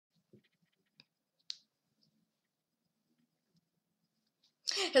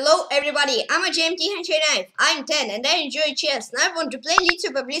Hello everybody, I'm a Cherniaiev. I'm 10 and I enjoy chess. Now I want to play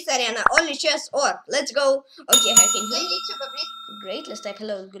SuperBlitz arena, only chess or let's go. Okay, I can play SuperBlitz. Great, let's type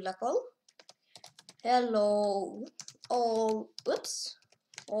hello, good luck all. Hello, all, oops,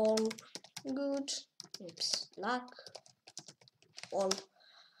 all good, oops, luck, all.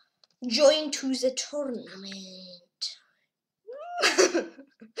 Join to the tournament.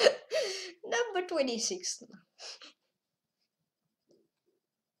 Number 26.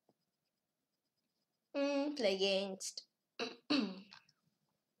 Play against.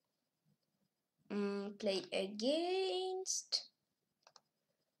 Play against.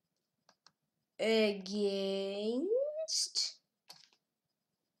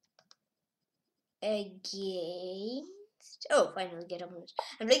 Oh, finally get up.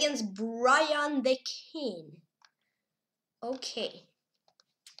 I'm playing against Brian the King. Okay.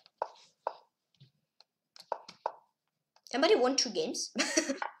 Somebody won 2 games.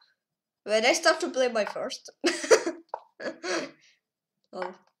 But I start to play my first.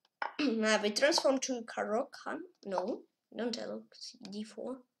 Oh. Have we transformed to Karlsruhe? No, don't tell.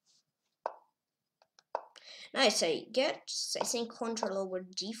 D4. Nice, I think control over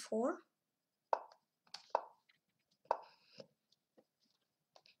D4.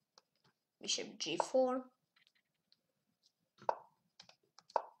 Bishop G4.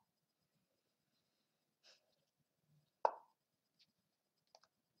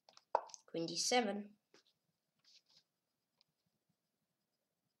 Queen D7.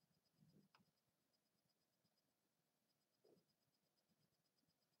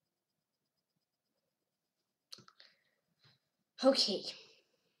 Okay.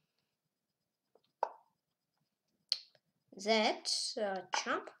 That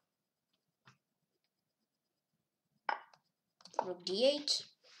chop. Rook D8.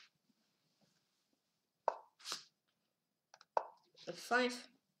 F5.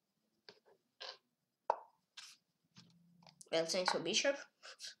 Well, thanks for bishop.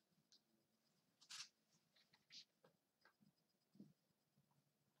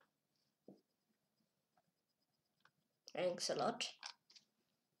 Thanks a lot.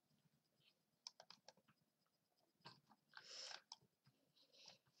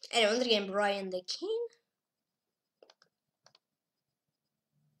 I don't game Brian the King.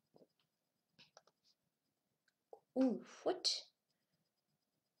 Ooh, what?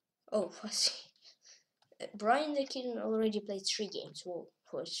 Oh, was he? Brian the King already played 3 games. Whoa,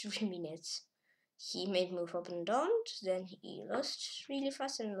 for 3 minutes. He made move up and down, then he lost really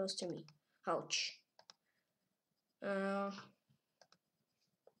fast and lost to me. Ouch.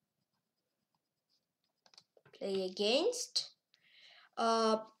 Play against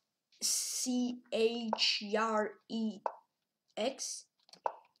Cherniaiev X.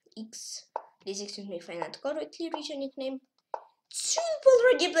 Please excuse me if I not correctly reach your nickname. Soup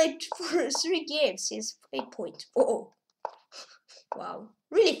already played for 3 games. He's 8 points. Oh, wow,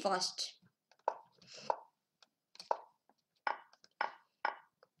 really fast.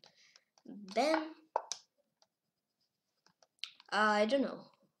 Then I don't know.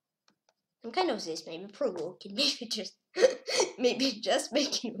 I'm kind of this, maybe provoking, maybe just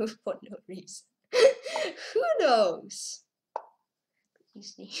making move for no reason. Who knows? You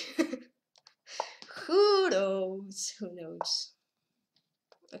see. Who knows? Who knows?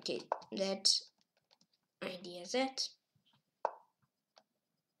 Okay, that idea that.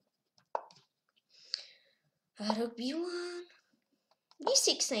 Rook B1.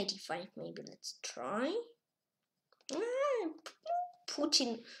 B695 maybe, let's try.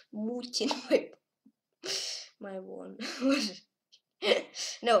 Mutin my one.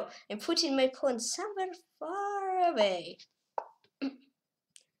 No, I'm putting my pawn somewhere far away.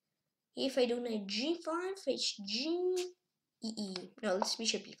 If I do knight G5, HG, EE. No, let's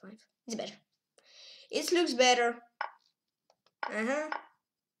bishop B5. It's better. It looks better. Don't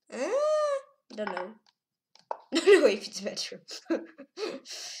know. Don't know if it's better.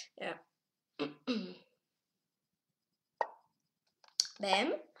 Yeah.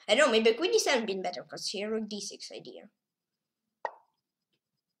 Bam. I don't know, maybe Queen D7 been better because here Rook D6 idea.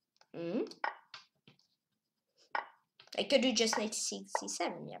 I could do just knight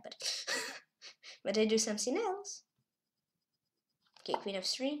C7, yeah, but but I do something else. Okay, Queen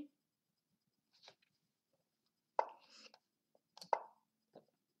F3.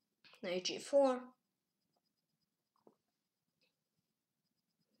 Knight G4.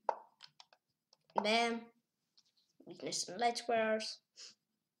 Bam. Weakness and light squares.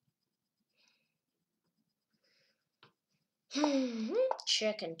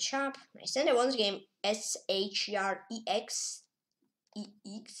 Check and chop. Nice. And I won the game SHREX.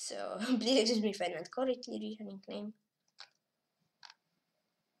 So please excuse me if I not correctly read your nickname.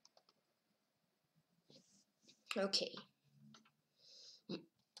 Okay.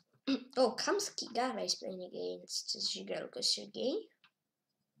 Oh, Kamsky Gara is playing against Zhigalko Sergey.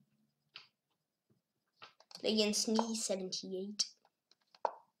 Against Knee 78.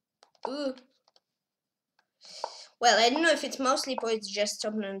 Ooh. Well, I don't know if it's mostly points just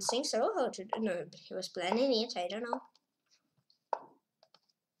opponent thinks so. How to no, he was planning it, I don't know.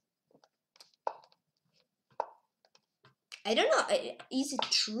 I don't know. Is it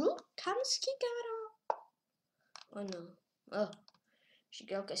true? Kamsky Gara? Oh no. Oh.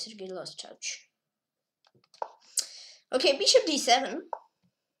 Zhigalko Sergey lost touch. Okay, bishop d7.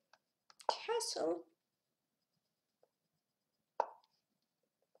 Castle.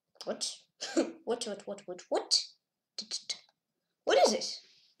 What? What? What is this?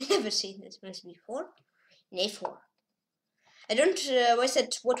 I've never seen this mess before. An a4. I don't, I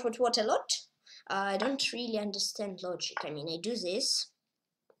said what a lot. I don't really understand logic. I mean, I do this.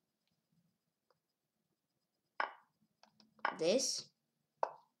 This.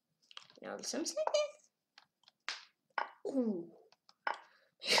 Now something like this. Ooh.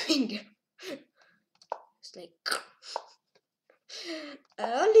 My finger. It's like... I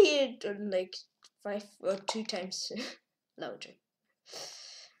only hit on like 5 or 2 times louder.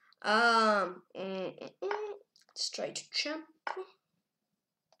 Let's try to jump.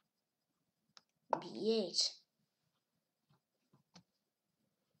 B8.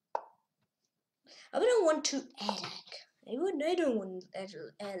 I wouldn't want to attack. I don't want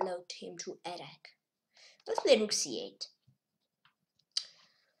to allow him to attack. Let's play rook c8.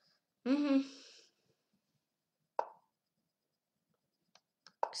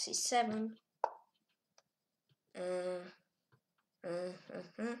 C7.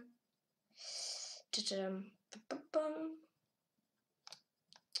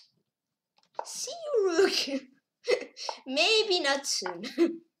 See you, rook. Maybe not soon.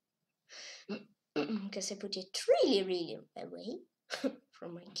 Because I put it really away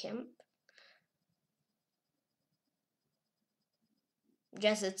from my camp.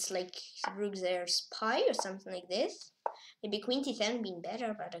 Just it's like rook there spy or something like this. Maybe queen d10 being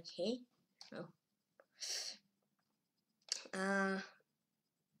better, but okay. No.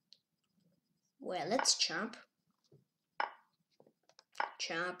 Well, let's chop.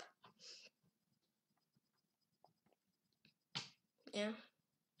 Chop. Yeah.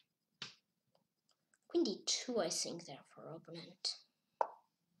 Queen d2, I think, there for opponent.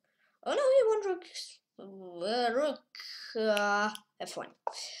 Oh no, you want rook f1.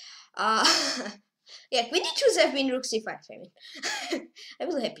 Yeah, queen d2s have been rook c5. I mean, I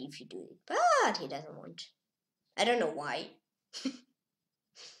was happy if you do it, but he doesn't want. I don't know why.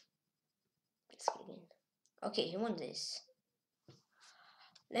 Okay, he wants this.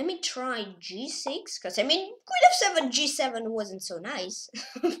 Let me try g6, because I mean, queen f7, g7 wasn't so nice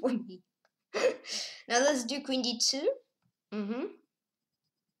for me. Now let's do queen d2.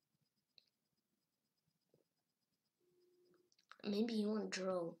 Maybe you want to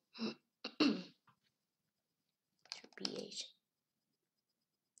draw. b8.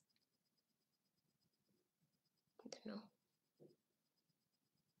 I don't know.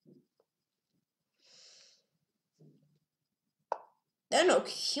 I don't know.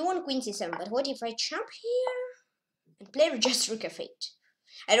 He won queen c7, but what if I jump here and play just rook f8?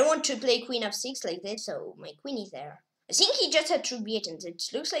 I don't want to play queen f6 like that, so my queen is there. I think he just had rook b8, and it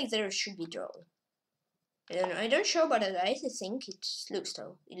looks like there should be draw. I don't know. I don't show, but I think it looks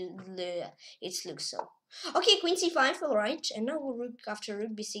so. It looks so. Okay, queen c5, all right. And now rook after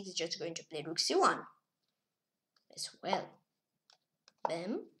rook b6 is just going to play rook c1 as well.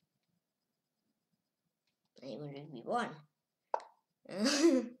 Bam. And even rook b1.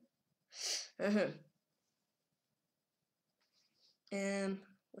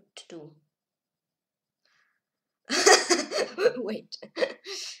 What to do? Wait.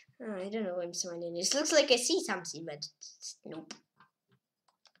 I don't know. I'm smiling. It looks like I see something, but nope.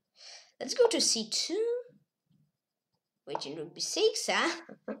 Let's go to c2. Waiting rook b6, huh?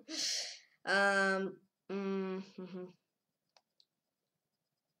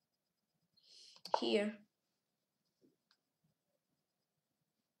 Here.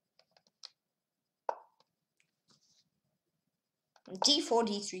 d4,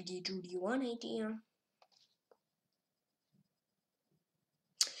 d3, d2, d1 idea.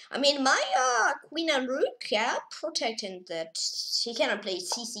 I mean, my queen and rook, yeah, protecting that he cannot play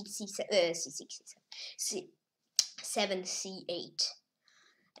c6, c7, c8.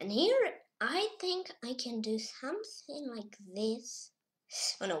 And here, I think I can do something like this.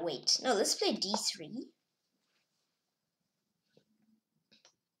 Oh no, wait. No, let's play d3.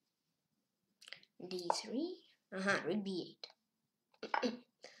 d3. Rook b8.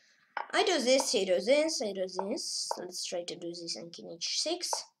 I do this, he does this, I do this. Let's try to do this on king h6.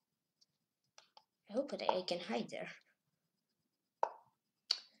 I hope that I can hide there.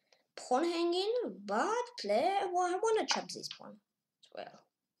 Pawn hanging, but well, I wanna chop this pawn as well.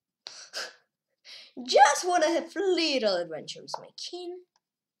 Just wanna have little adventure with my king.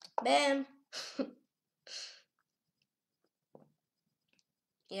 Bam.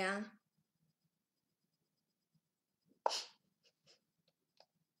 Yeah.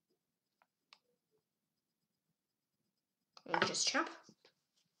 And just chop.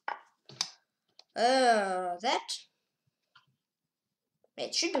 That.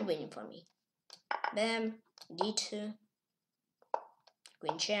 It should be winning for me. Bam. D2.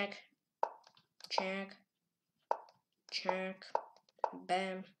 Queen check. Check. Check.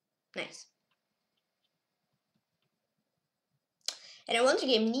 Bam. Nice. And I want to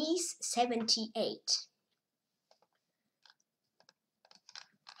game Nice 78.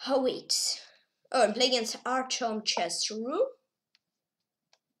 Oh wait. Oh, I'm playing against Artem Chessfestival.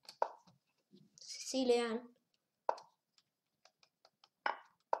 Sicilian.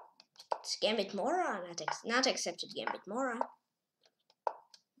 It's Gambit Mora, not accepted Gambit Mora.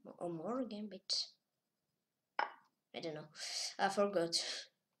 Or more Gambit. I don't know. I forgot.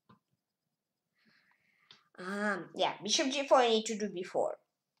 Yeah, Bishop G4 I need to do before.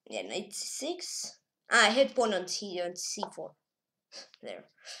 Yeah, knight c6. I had pawn on c4. There.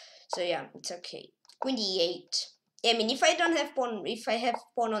 So yeah, it's okay. Queen d8. I mean, if I don't have pawn, if I have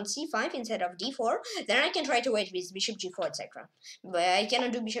pawn on c5 instead of d4, then I can try to wait with bishop g4, etc. But I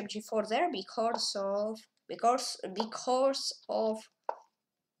cannot do bishop g4 there because of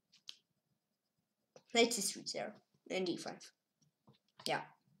knight c3 there and d5. Yeah.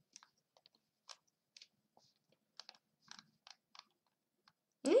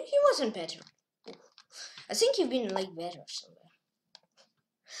 He wasn't better. I think you've been like better somewhere.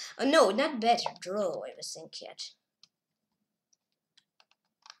 Oh no, not better. Draw. I was thinking yet.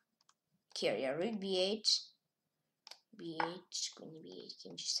 Here, yeah, rook b8, b8, queen b8,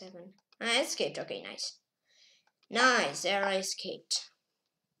 king g7. I escaped. Okay, nice, nice. There, I escaped.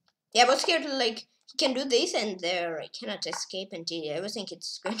 Yeah, but scared like he can do this, and there I cannot escape until I was thinking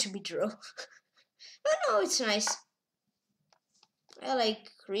it's going to be draw. But no, it's nice. I like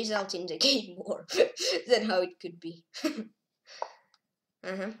result in the game more than how it could be.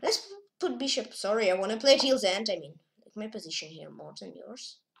 Let's put bishop. Sorry, I want to play till the end. I mean, like my position here more than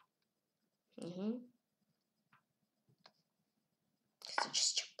yours. It's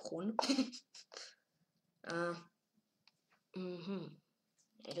just a pawn. I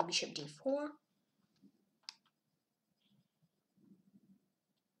do bishop d4.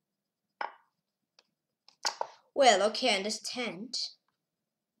 Well, okay, I understand.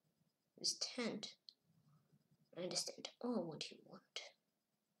 I understand. Oh, what do you want?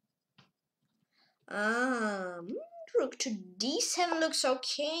 Rook to d7 looks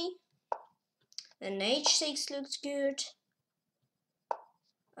okay. And h6 looks good.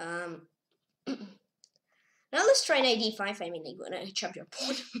 Now let's try knight d5. I mean, like when I chop your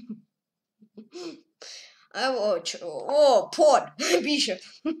pawn. Oh, pawn, bishop.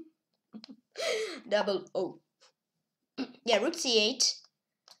 Double O. Yeah, rook c8.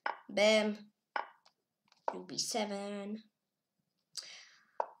 Bam. Rook b7.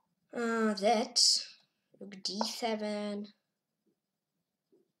 That. Rook d7.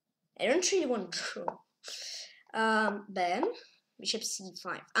 I don't really want to draw. Bam. Bishop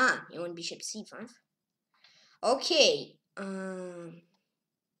c5. You want bishop c5? Okay.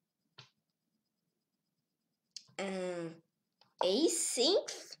 A6.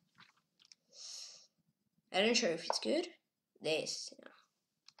 I'm not sure if it's good. This.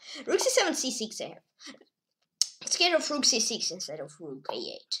 Yeah. Rook c7, c6 I have. Scared of rook c6 instead of rook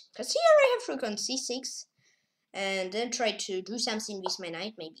a8. Because here I have rook on c6. And then try to do something with my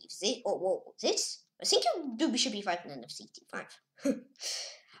knight. Maybe if this. Oh, whoa, this? I think you do bishop e5 and then f5.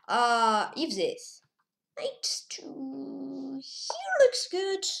 If this. Knight to here looks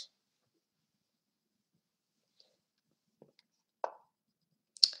good.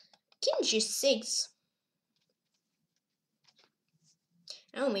 King g6.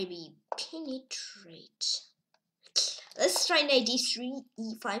 Oh, maybe penetrate. Let's try knight d3,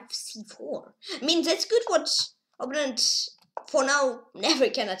 e5, c4. I mean, that's good what opponent for now never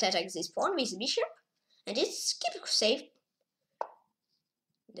can attack this pawn with bishop. And it's keep safe.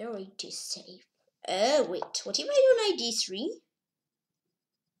 There it is safe. Wait, what if I do knight d3?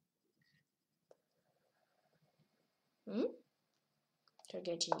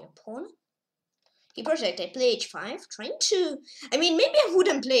 Targeting your pawn. He protect. I play h5, trying to. I mean, maybe I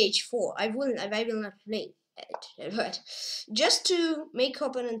wouldn't play h4. I will not play. but just to make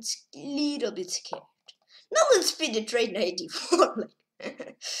opponents a little bit scared. Now let's penetrate knight d4.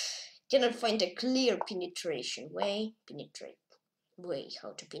 Cannot find a clear penetration way.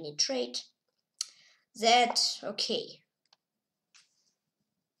 How to penetrate. That okay.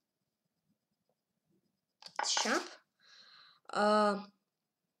 It's sharp.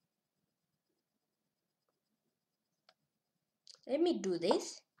 Let me do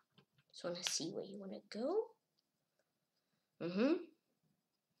this. Just wanna see where you wanna go.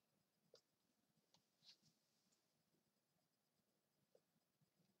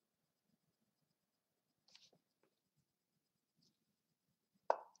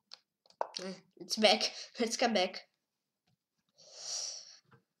 It's back. Let's come back.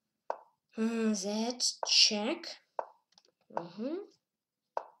 That check.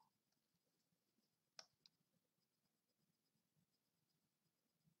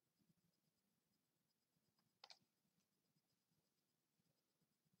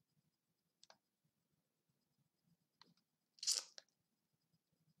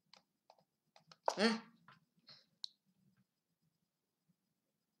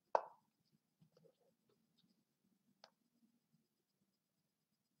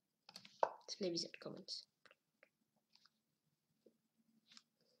 Let's play wizard comments.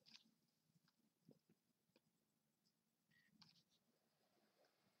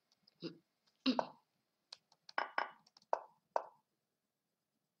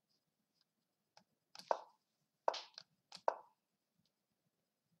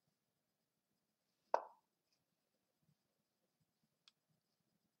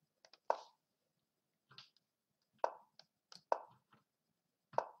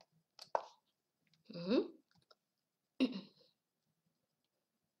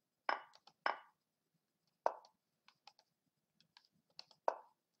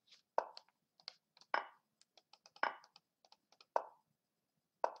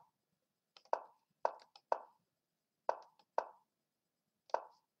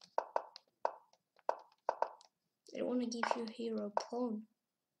 I don't want to give you hero pawn.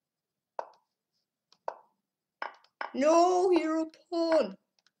 No, hero pawn.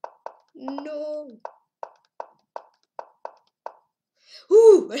 No.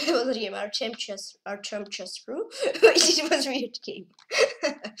 Ooh, that was a game. Our champ chess through. It was a weird game.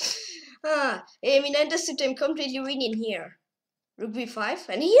 I mean, I understood I'm completely winning here. Rook b5,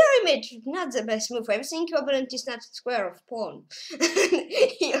 and here I made not the best move. I was thinking opponent is not square of pawn.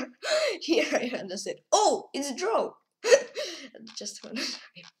 here I understood. Oh, it's a draw. Just one time.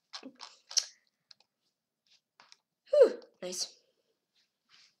 Whew, nice.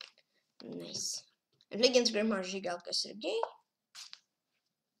 Nice. I'm playing against Grandmaster Sergey.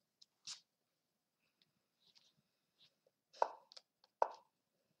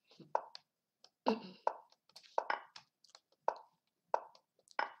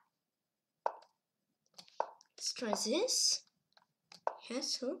 Let's try this.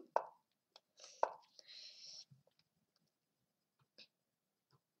 Yes, huh?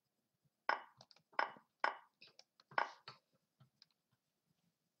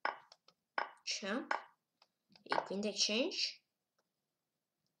 Champ. A queen exchange.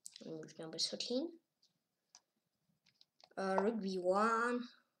 Move number 13. Rook b1.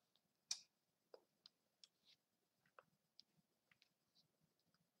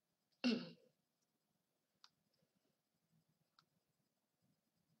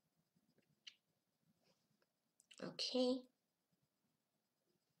 Okay.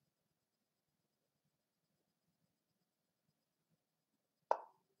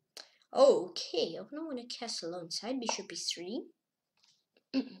 Okay, I don't want to castle alongside bishop e3.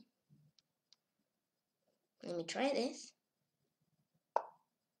 Let me try this.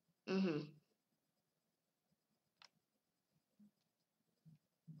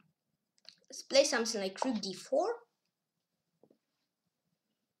 Let's play something like rook d4.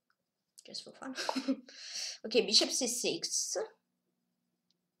 Just for fun. Okay, bishop c6.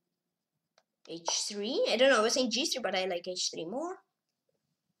 h3. I don't know, I was saying g3, but I like h3 more.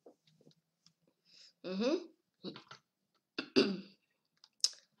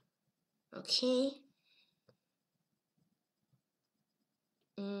 Okay.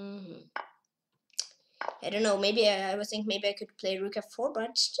 I don't know, maybe I was thinking maybe I could play rook f4,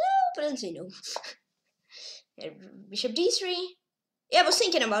 but apparently no. Bishop d3. Yeah, I was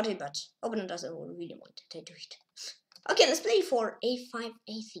thinking about it, but opponent doesn't really want it. I do it. Okay, let's play for a5,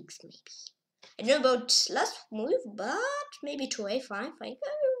 a6 maybe. I don't know about last move, but maybe to a5. I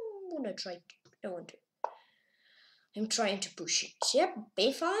want to try. I want to. I'm trying to push it. Yep,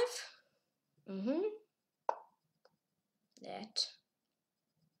 a5. That.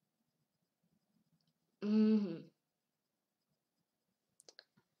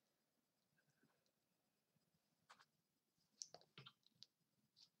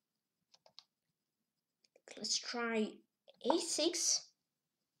 Let's try a6.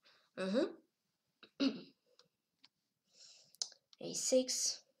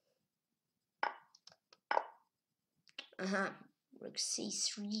 a6. Rook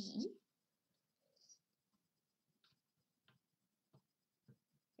c3.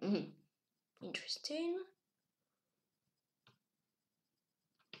 Interesting.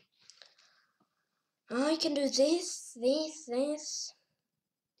 I can do this.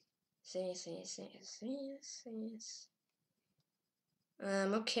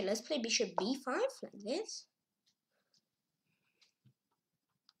 Okay, let's play bishop b5 like this.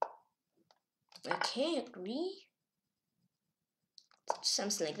 Okay, agree.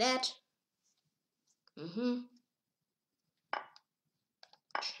 Something like that.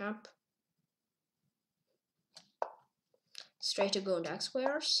 Chop. Straight to go on dark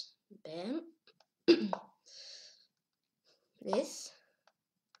squares. Bam. This.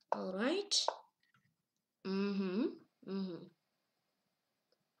 All right.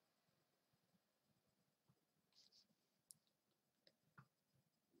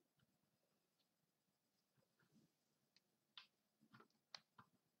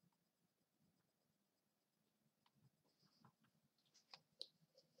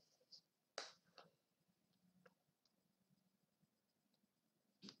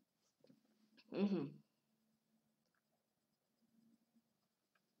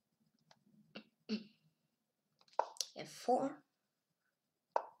 F4.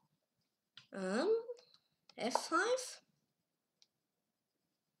 F5.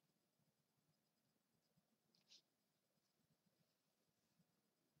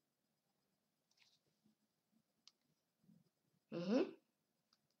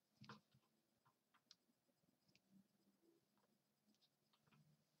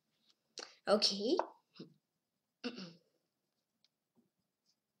 Okay.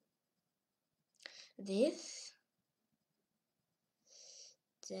 This.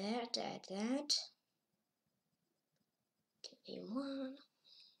 That. A1.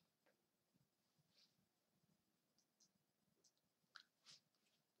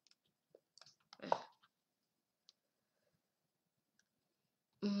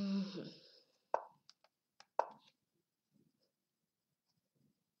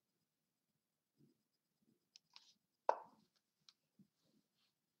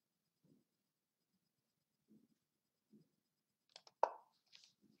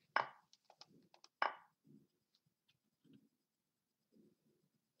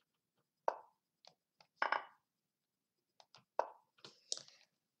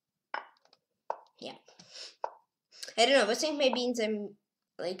 Yeah. I don't know. I think maybe in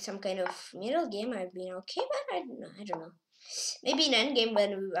some kind of middle game I've been okay, but I don't know. Maybe in endgame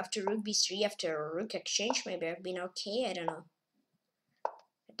when after rook b3, after rook exchange, maybe I've been okay. I don't know.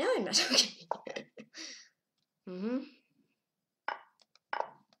 But now I'm not okay.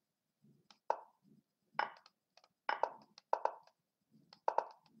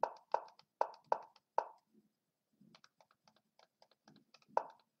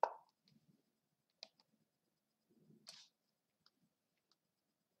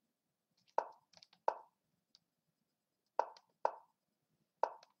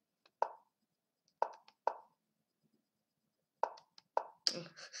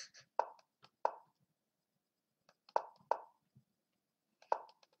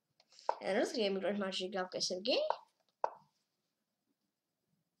 Another game Grandmaster Gavka Sergey.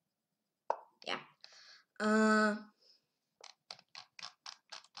 Yeah.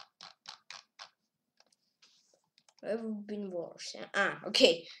 I've been worse.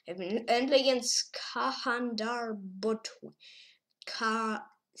 Okay. I've been playing against Kahandar Botwini.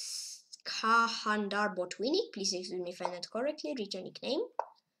 Please excuse me if I not correctly. Read your nickname.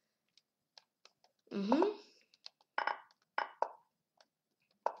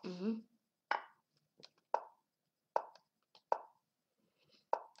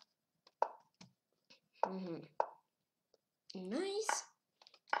 Nice.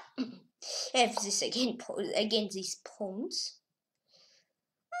 I have this against these pawns.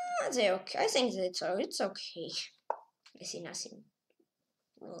 They're okay. I think it's okay. I see nothing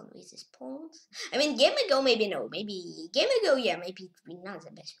wrong with these pawns. I mean, game ago maybe no, maybe game ago yeah, maybe it would be not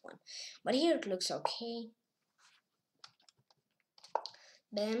the best one, but here it looks okay.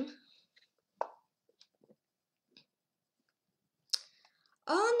 Bam.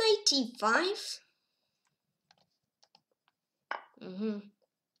 On 95. You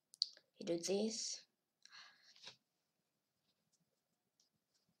do this.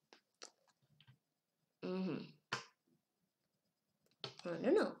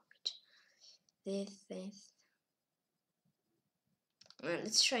 No. This.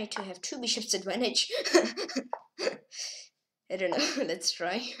 Let's try to have 2 bishops advantage. I don't know. Let's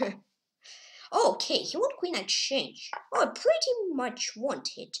try. Okay, he won queen exchange. Oh, I pretty much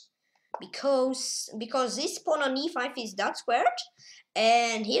want it. Because this pawn on e5 is dark squared,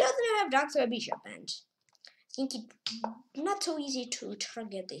 and he doesn't have dark square bishop, and I think it's not so easy to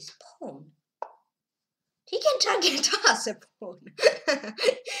target this pawn. He can target us a pawn.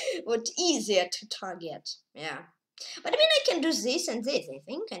 But easier to target, yeah. But I mean, I can do this and this, I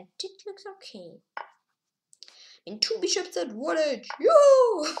think, and it looks okay. And 2 bishops at 1 edge.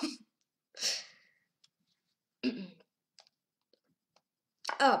 Yo!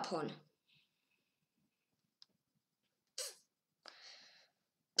 Pawn.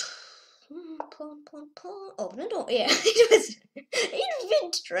 Pawn. Open the door. Yeah, it was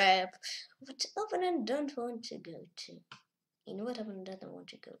invent trap. What opponent don't want to go to? You know what opponent doesn't want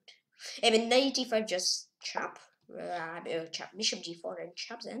to go to? I mean, knight e5 just chop. Chop. Bishop g4 and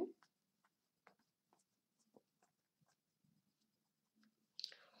chop then.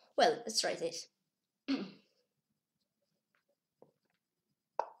 Well, let's try this.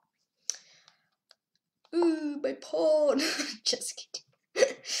 Ooh, my pawn. Just kidding.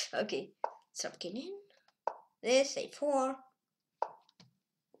 Okay, stop kidding. This a4.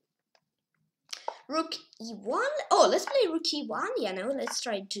 Rook e1. Oh, let's play rook e1. Yeah, no, let's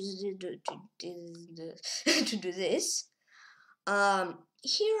try to do this.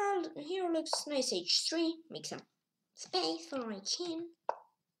 Here looks nice. h3. Make some space for my king.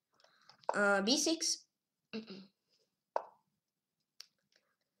 b6.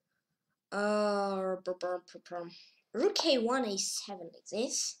 Rook a1, a7 like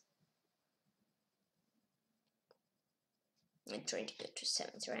this. I'm trying to go to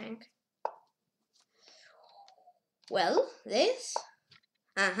 7th rank. Well, this.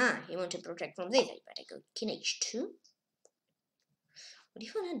 You want to protect from this. I better go king h2. What do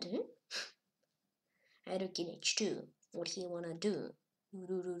you wanna do? I do king h2. What do you wanna do?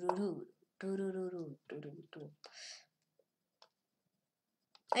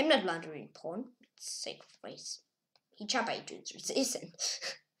 I'm not blundering pawn. It's sacrifice. He chop I2 isn't.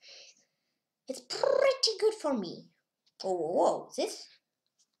 It's pretty good for me. Oh, this?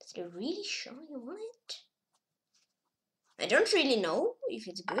 Is it really sure you want it? I don't really know if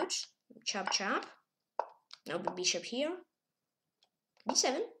it's good. Chop. Now the bishop here.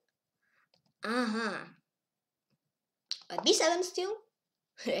 b7. But b7 still.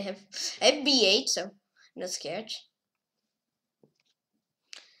 I have b8, so I'm not scared.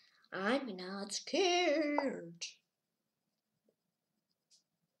 I'm not scared.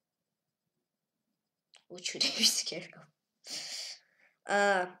 What should I be scared of?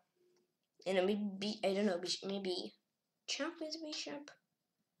 Maybe I don't know. Maybe chop with bishop.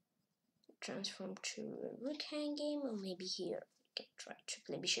 Transform to a rook hanging, or maybe here we can try to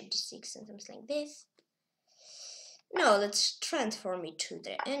play bishop d6 and something like this. No, let's transform it to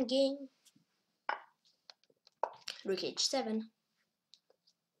the endgame. Rook h7.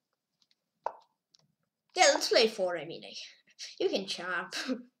 Yeah, let's play 4. I mean, you can chop.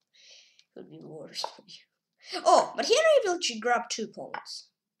 Could be worse for you. Oh, but here I will grab 2 pawns.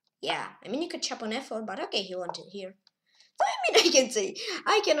 Yeah, I mean you could chop on f4, but okay, he wanted here. So I mean,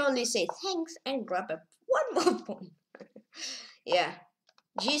 I can only say thanks and grab one more pawn. Yeah.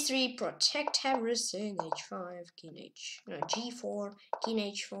 G3, protect everything. H5, king h. No, G4, king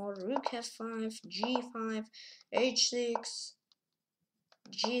h4, rook f5, G5, h6,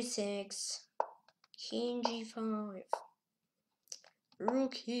 G6, king G5,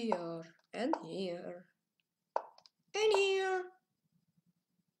 rook here, and here, and here.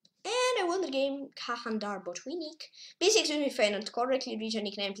 And I won the game. Kahandar Botwinik. B6 with me final correctly reach a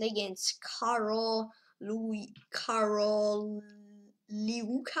nickname play against Karlsruhe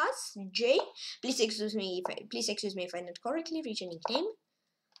Lucas J. Please excuse me if I not correctly reach a nickname.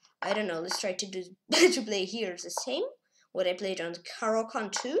 I don't know. Let's try to do to play here the same. What I played on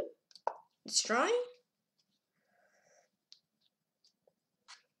Karokon 2. Let's try.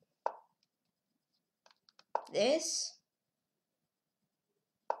 This.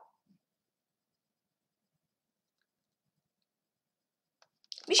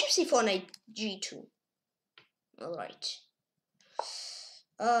 Bishop c4 knight g2. All right.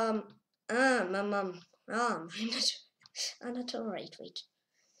 I'm not alright. Wait,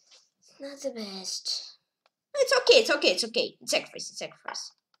 it's not the best. It's okay.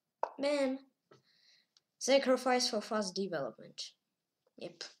 Sacrifice. Man, sacrifice for fast development.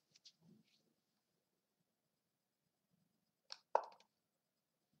 Yep.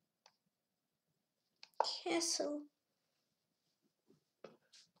 Castle.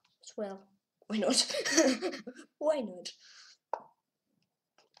 as well. Why not? Why not?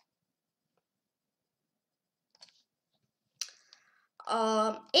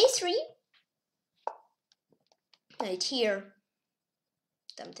 A3. Right here.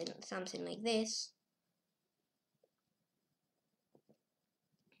 Something like this.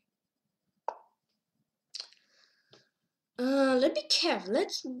 Let's be careful.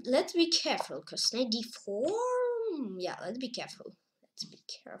 Let's be careful, cause knight d4. Yeah, let's be careful. Let's be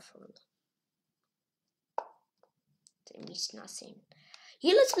careful. There is nothing.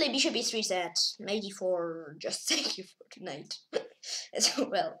 Here, let's play bishop e3 set. Knight d4. Just thank you for tonight. As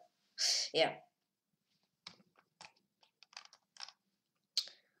well. Yeah.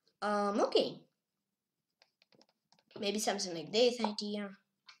 Okay. Maybe something like this idea.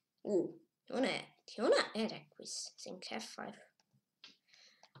 Ooh, you wanna attack with, I think, f5.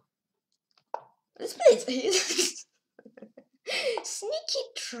 Let's play this. Sneaky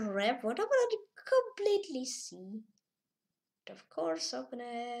trap. What about I completely see? But of course, open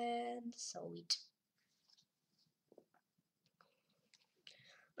it. So it.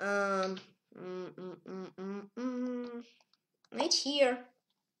 Right here.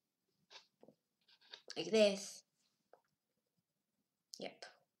 Like this. Yep.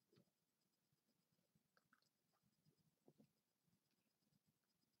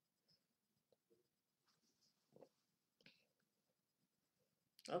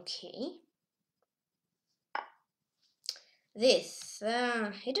 Okay. This,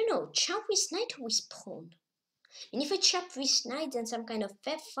 I don't know, chop with knight or with pawn? And if I chop with knight, then some kind of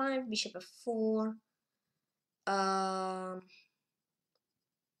f5, bishop f4. No,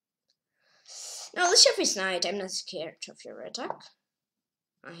 let's chop with knight. I'm not scared of your attack.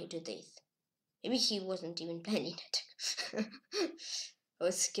 He did this. Maybe he wasn't even planning attack. I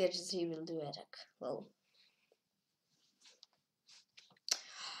was scared that he will do attack. Well,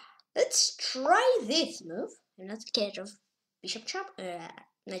 let's try this move. I'm not scared of bishop chop,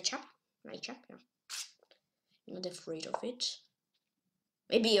 knight chop, yeah. I'm not afraid of it.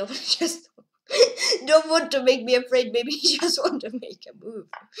 Maybe you just don't want to make me afraid. Maybe you just want to make a move.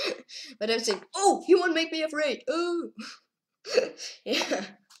 But I'm saying, oh, you won't make me afraid. Oh, yeah.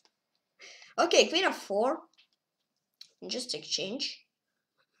 Okay, queen of 4. Just exchange.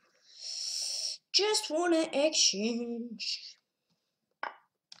 Just wanna exchange.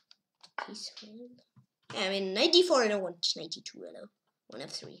 Peaceful. I mean, knight d4. I don't want knight d2. Hello. 1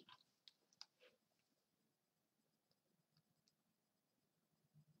 f3.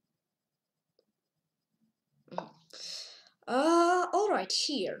 Alright,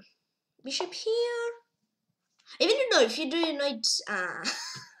 here. Bishop here. I don't know if you do knight.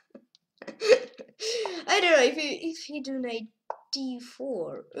 I don't know if you do knight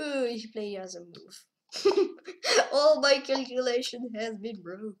d4. Oh, he play as a move. All my calculation has been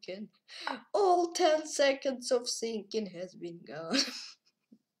broken. All 10 seconds of thinking has been gone.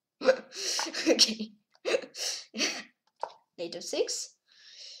 Okay. Knight of 6.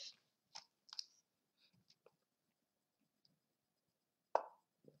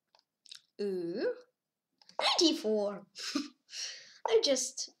 Ooh. Knight d4. I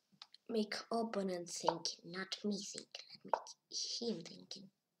just make opponent thinking, not me thinking. I make him thinking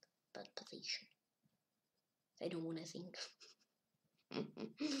about position. I don't want to think.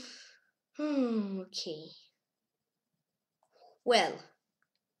 Okay. Well,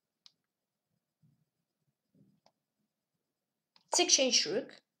 let's exchange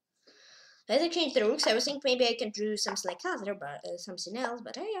rook. Let's exchange the rooks. I was thinking maybe I can do something like other, but something else.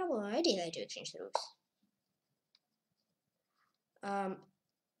 But I have no idea how to exchange the rooks.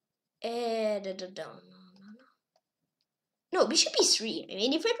 No, bishop e3. I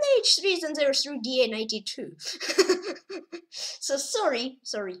mean, if I play h3, then there's rook d8 knight e2. So sorry.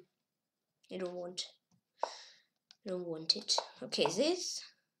 I don't want it. Okay, this.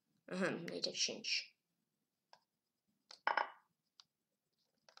 Knight exchange.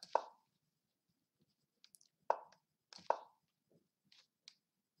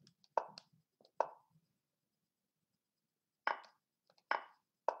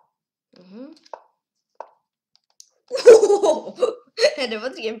 And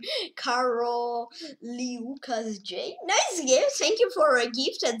what's the game? Karlsruhe J. Nice game. Thank you for a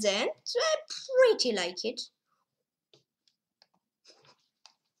gift at the end. I pretty like it.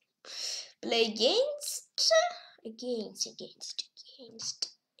 Play against.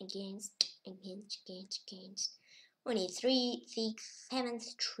 1, 3, 6, 7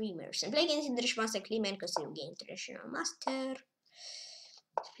 streamers. And play against International Master Clement because you'll get International Master.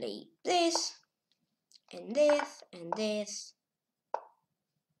 Let's play this. And this. And this.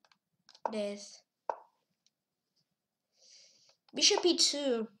 This. Bishop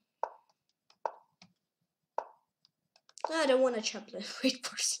e2. I don't want to chop. Wait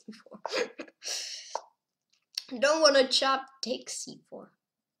for c4. Don't want to chop. Take c4.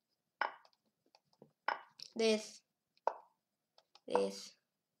 This.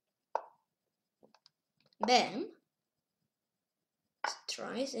 Bam. Let's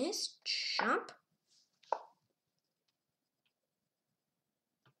try this. Chop.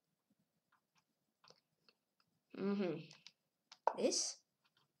 This.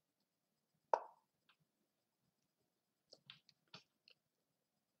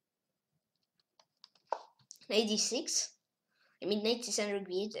 '86. I mean, 9600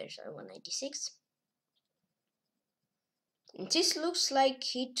 creators. I want 96. And this looks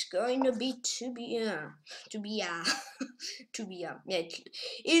like it's going to be yeah.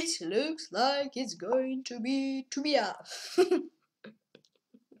 It looks like it's going to be yeah.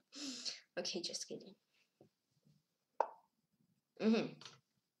 Okay, just kidding.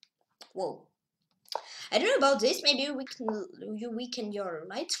 Whoa. I don't know about this. Maybe you weaken your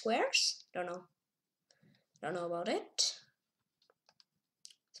light squares. Don't know about it.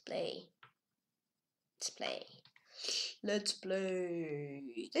 Let's play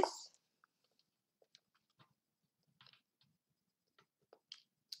this.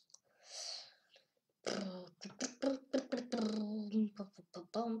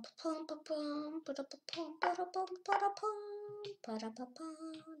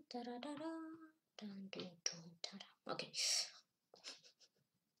 Okay.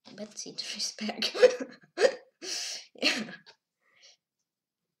 Let's see the respect. Yeah.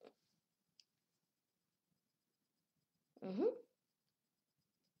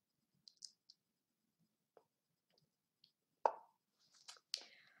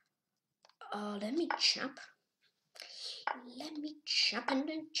 Let me chop. Let me chop and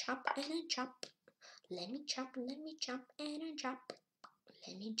then chop and then chop. Let me chop and then chop and then chop.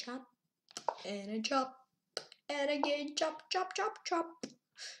 Let me chop and then chop. And again, chop.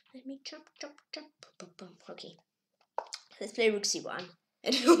 Let me chop. Okay. Let's play Rook C1. I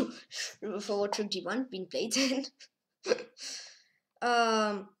don't know for what Rook D1 been played then.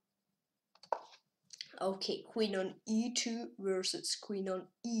 Okay, Queen on E2 versus Queen on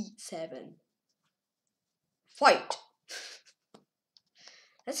E7. Fight!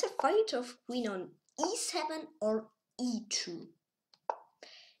 That's a fight of Queen on E7 or E2.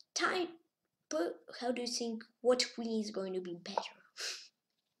 But how do you think what queen is going to be better?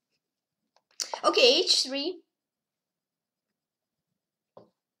 Okay, H3.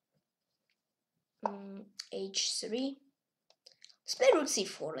 H3. Let's play Rook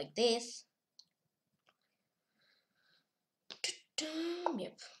C4 like this.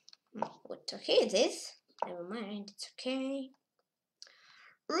 Yep. What? Okay, this. Never mind, it's okay.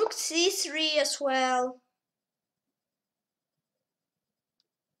 Rook C3 as well.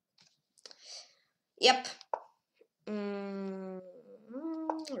 Yep.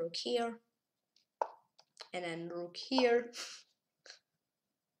 Rook here. And then rook here.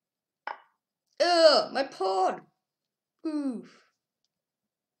 Ugh, my pawn. Oof.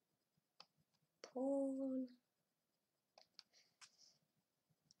 Pawn.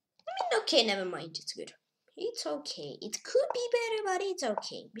 I mean, okay, never mind. It's good. It's okay. It could be better, but it's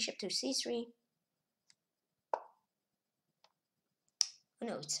okay. Bishop to C3. Oh,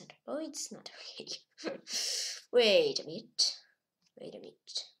 no, it's not. Oh, it's not okay. Wait a minute.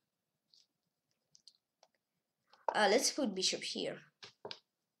 Let's put bishop here.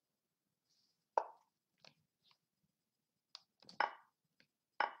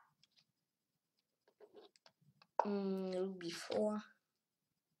 Rook b4.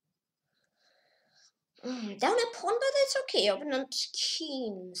 Down a pawn, but it's okay. Opponent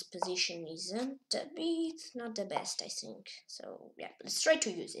king's position isn't it's not the best, I think. So yeah, let's try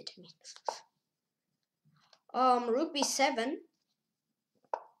to use it. Rook b7.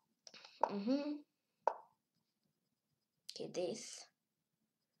 Okay, this,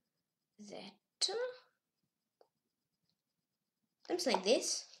 that. Something like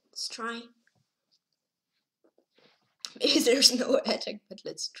this. Let's try. Maybe there's no attack, but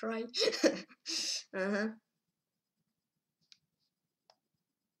let's try.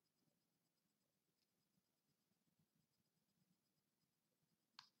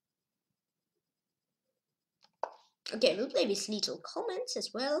 Okay, we'll play with little comments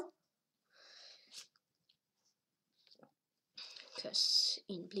as well. Because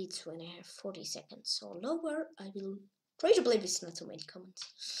in Blitz, when I have 40 seconds or lower, I will try to play with not so many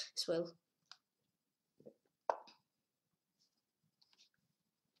comments as well.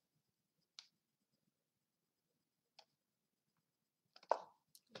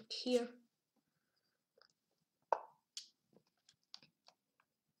 Here.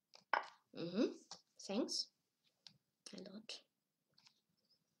 Thanks. a lot.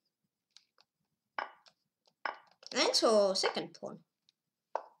 Thanks for second pawn.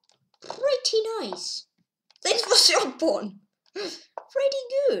 Pretty nice. Thanks for third pawn. Pretty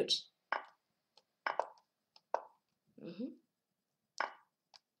good.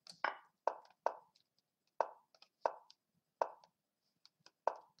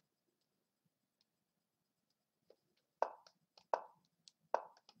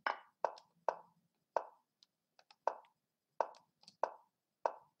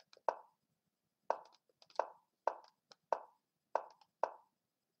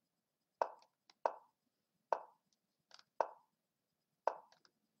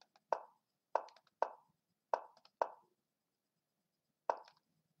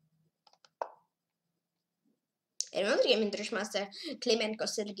 In another game, International Master Klimenko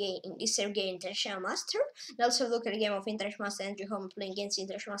Sergei International Master. And also look at a game of International Master Andrew Home playing against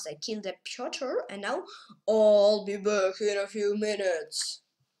International Master killed the Piotr. And now I'll be back in a few minutes.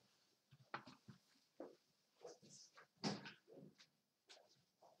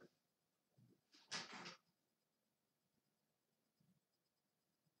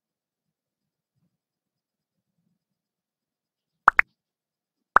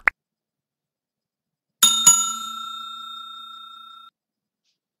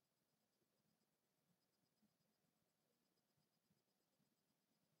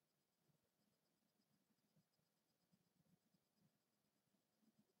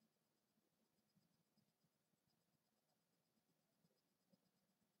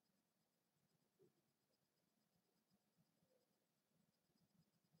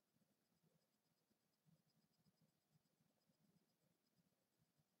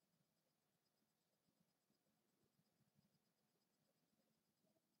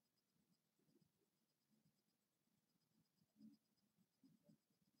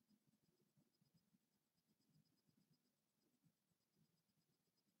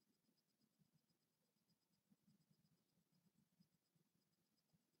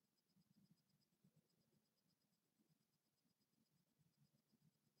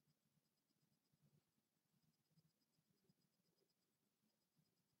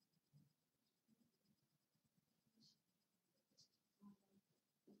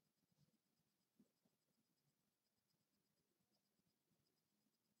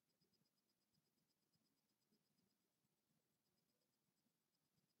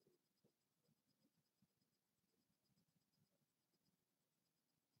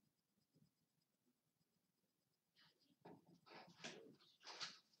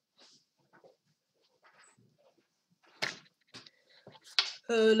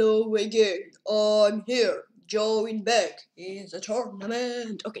 Hello again, I'm here. Join back in the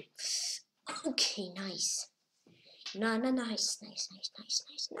tournament. Okay. Okay, nice. Nice.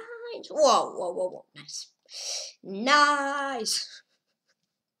 Whoa. Nice. Nice.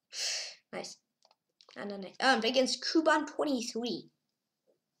 Nice. Against Kuban 23.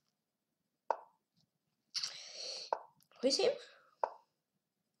 Who is him?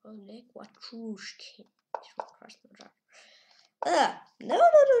 Oleg Watrushkin.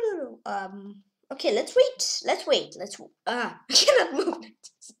 No. Okay, let's wait. I cannot move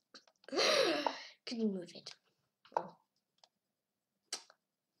it. Can you move it? Oh.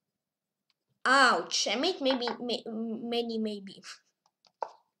 Ouch! I made many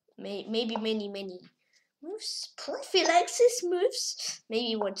moves. Prophylaxis moves.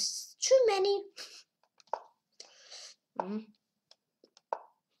 Maybe what's too many.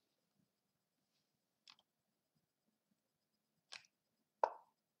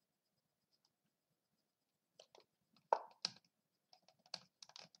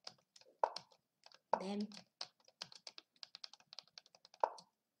 Then.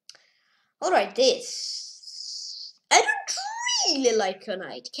 Alright, this. I don't really like your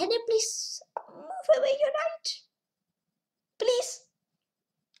knight. Can you please move away your knight? Please.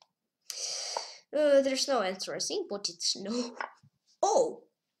 There's no answer, I think, but it's no. Oh,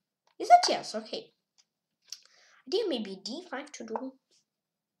 is that yes? Okay. Idea maybe d5 to do.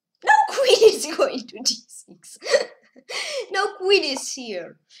 No queen is going to d6. No queen is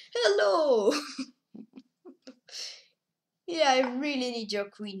here. Hello. Yeah, I really need your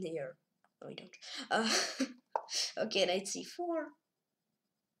queen here. No, I don't. Okay, knight c4.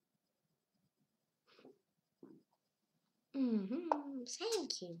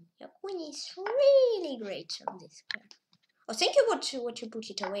 Thank you. Your queen is really great on this card. Oh, thank you what you put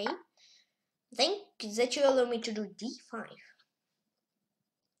it away. Thank that you allow me to do d5.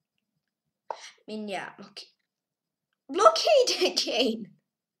 I mean, yeah, okay. Blockade again.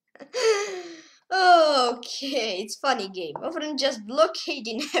 Okay, it's funny game. Often just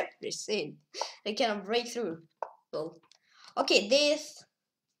blockading everything. They cannot break through. Oh. Okay, this.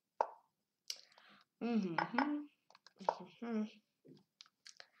 I'm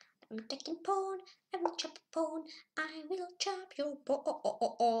taking pawn. I will chop a pawn. I will chop your pawn.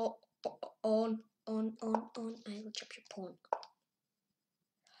 On. I will chop your pawn.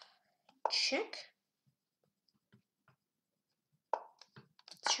 Check.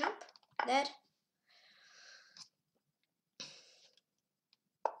 Chop that.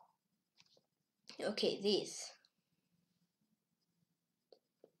 Okay, this.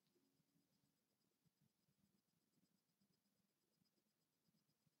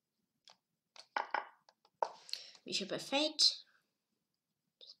 Bishop f8.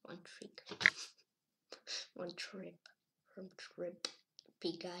 Just one trick. One trip. From trip.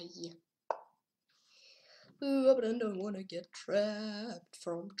 Big guy. Oh, but I don't wanna get trapped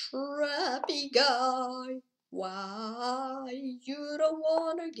from trappy guy. Why you don't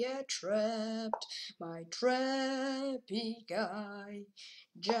wanna get trapped, my trappy guy?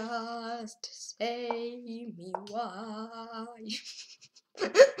 Just say me why.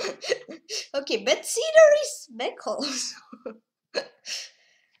 Okay, but cedar is back also.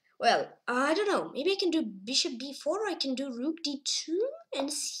 Well, I don't know. Maybe I can do bishop b4, or I can do rook d2 and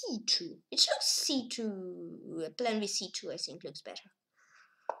c2. It looks c2. Plan with c2, I think, looks better.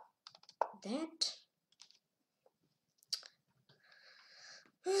 That.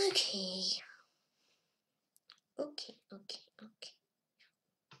 Okay. Okay.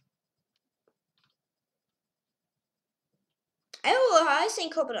 I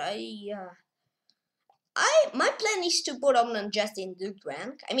think my plan is to put opponent just in duped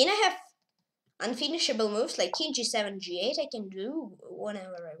rank. I mean, I have unfinishable moves like king g7, g8. I can do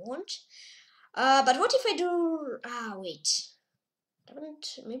whenever I want. But what if I do? Wait.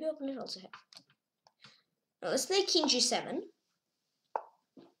 Maybe opponent also have. Now let's play king g7.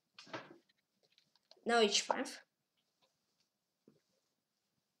 Now h5.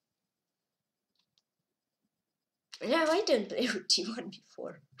 Yeah, I didn't play rook d1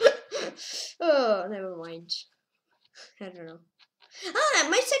 before. Oh, never mind. I don't know.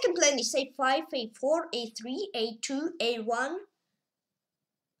 My second plan is a5, a4, a3, a2, a1.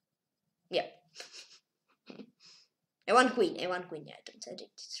 Yeah. a1 queen. Yeah, I don't said it.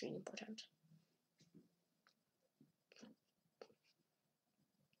 It's really important.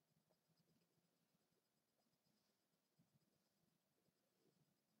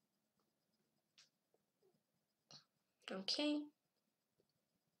 Okay.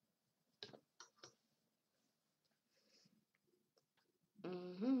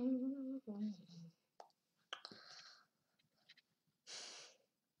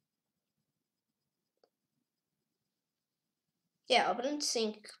 Yeah, opponent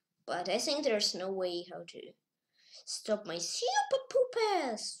think, but I think there's no way how to stop my super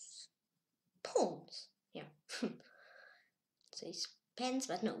poopers pawns. Yeah. So it's pens,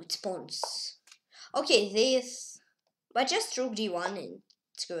 but no, it's pawns. Okay, this, but just rook d1 and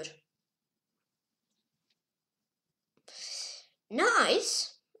it's good.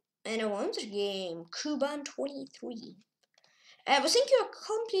 Nice. And I won the game. Kuban 23. I was thinking you're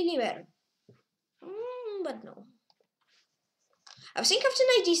completely better. But no. I was thinking after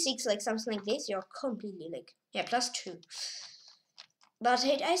 96, like something like this, you're completely like, yeah, +2. But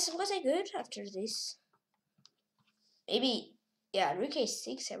was I good after this? Maybe, yeah, rook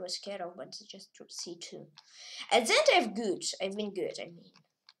a6 I was scared of, but it's just rook c2. At that I've been good, I mean.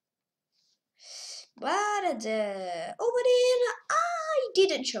 But at the opening, I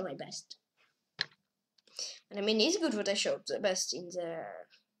didn't show my best. And I mean, it's good what I showed the best in the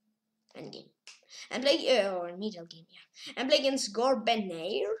endgame. And play, or middle game, yeah. And play against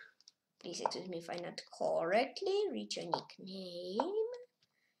Gorbenair. Please excuse me if I not correctly. Read your nickname.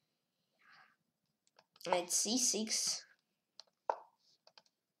 It's c6.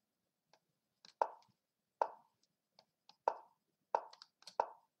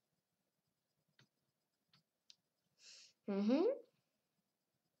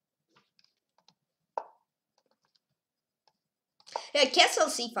 Yeah, castle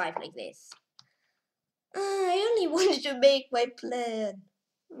c5 like this. I only wanted to make my plan.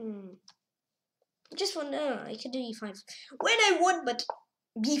 Just want I can do e5 when I want, but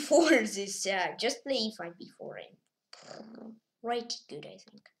before this, just play e5 before and right good, I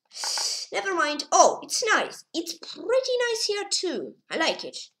think. Never mind. Oh, it's nice. It's pretty nice here too. I like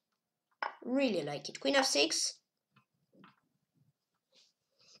it. Really like it. Queen f6.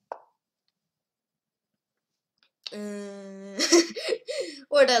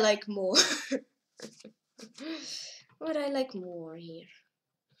 What I like more? What I like more here?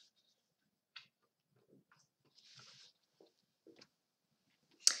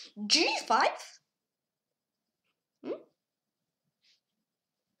 G5.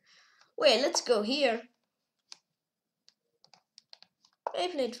 Wait, let's go here. I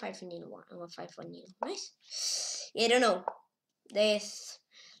played 5-1 or 5-1. Nice. Yeah, I don't know. This.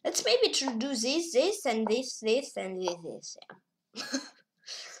 Let's maybe do this, and this, and this. Yeah.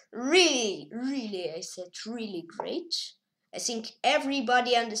 Really, I said really great. I think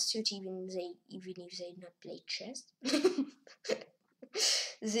everybody understood, even if they not played chess.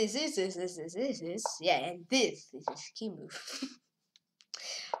 This. Yeah, and this is key move.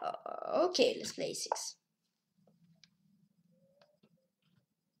 Okay, let's play 6.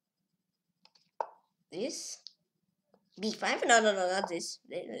 This. B5? No, not this.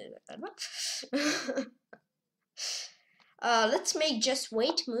 Let's make just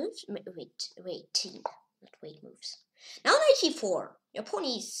wait moves. Waiting, not wait moves. Now knight e4. Your pawn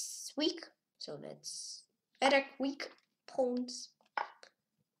is weak, so let's attack weak pawns.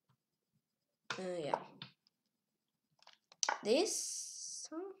 Yeah. This.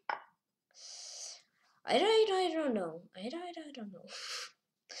 I don't know. I don't know.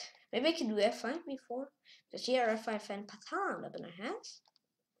 Maybe I can do f5 before. Because here f5 and PATRON up in our hands.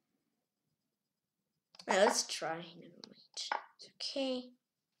 Now let's try. Never mind. It's okay.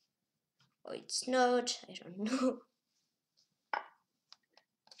 Oh, it's not. I don't know.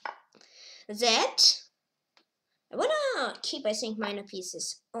 That. I wanna keep, I think, minor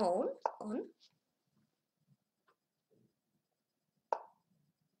pieces on.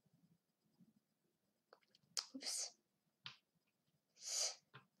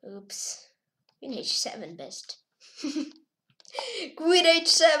 Oops. Queen h7 best. Queen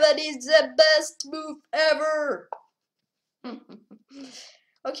h7 is the best move ever.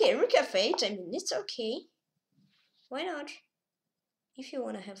 Okay, rook f8. I mean, it's okay. Why not? If you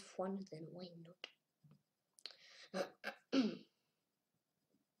want to have fun, then why not?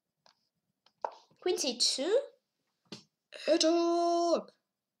 Queen c2. Attack.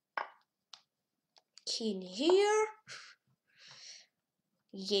 King here.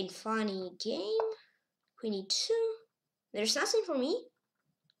 Again, funny game. Queen e2. There's nothing for me.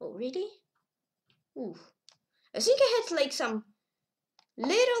 Oh, really? Ooh. I think I had like some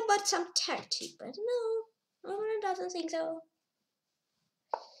little but some tactic, but no, I doesn't think so.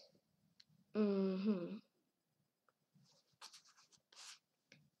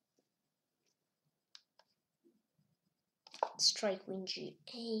 Strike queen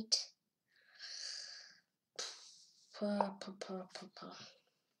g8.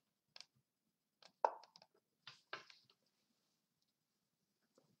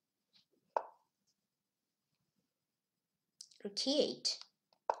 Rook e8.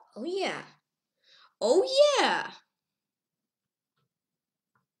 Oh yeah. Oh yeah.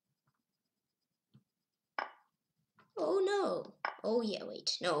 Oh no. Oh yeah,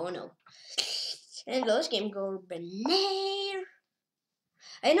 wait. No. And those game go banana.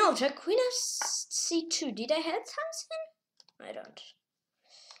 I know, the queen of c2. Did I have something? I don't.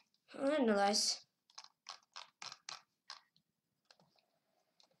 I analyze.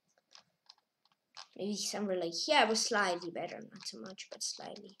 Maybe somewhere like here I was slightly better, not so much, but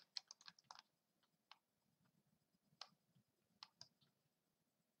slightly.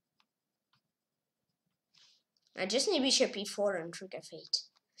 I just need bishop e4 and rook f8.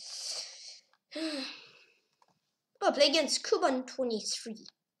 Oh, play against Cuban 23.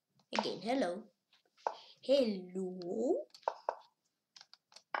 Again, hello. Hello.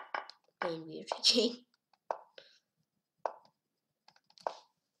 Playing weird again.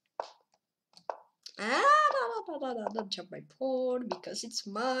 Don't chop my pawn because it's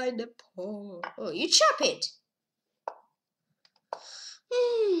my pawn. Oh, you chop it.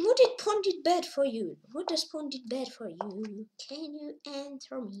 What did pawn did bad for you? What does pawn did bad for you? Can you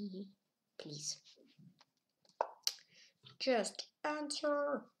answer me, please? Just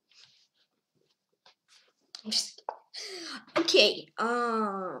answer. Okay.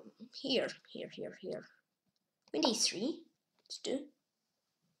 Here. Queen d3. Let's do.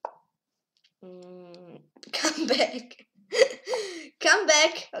 Come back. Come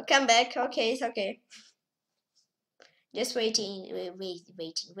back. Okay, it's okay. Just waiting,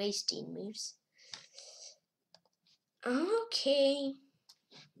 wasting moves. Okay.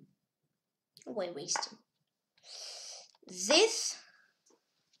 Why wasting? This.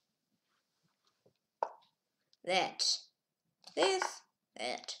 That. This.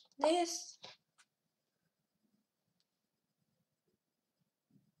 That. This.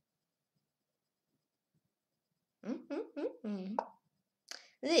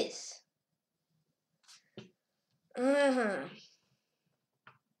 This.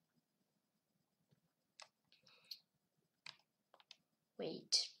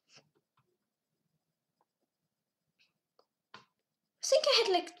 Wait. I think I had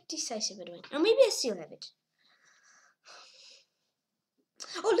like decisive advantage. Or maybe I still have it.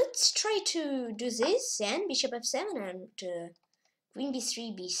 Oh, let's try to do this and bishop f7 and queen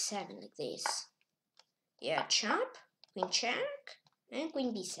b3, b7 like this. Yeah, chop, queen check, and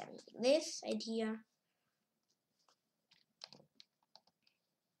queen b7 like this idea.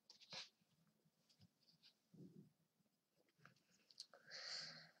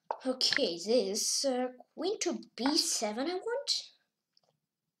 Okay, this queen to b7 I want.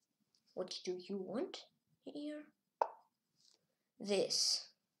 What do you want here? This.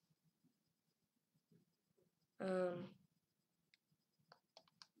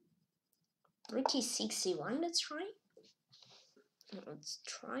 Rook e6, c1, let's try. Let's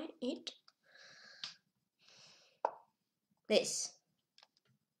try it. This.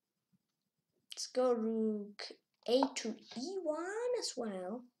 Let's go rook a to e1 as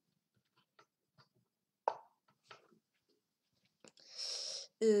well.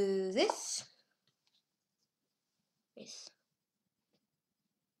 This.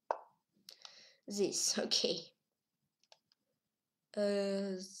 This, okay.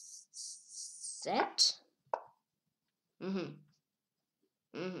 That.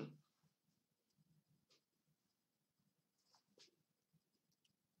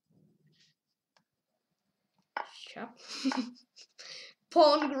 Chop.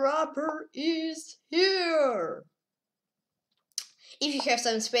 Pawn grabber is here. If you have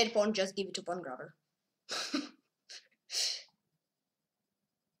some spare pawn, just give it to pawn grabber.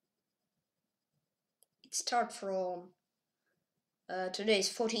 It starts from today is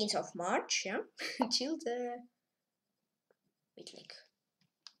 14th of March, yeah, until the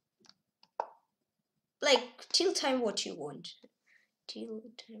like till time what you want, yeah.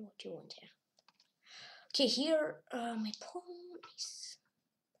 Okay, here my pawn is.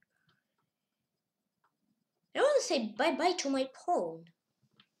 I want to say bye bye to my pawn.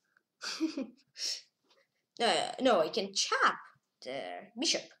 No, I can chop the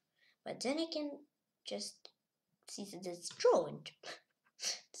bishop, but then I can just see that it's draw and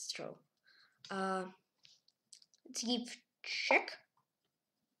it's draw. Let's give check.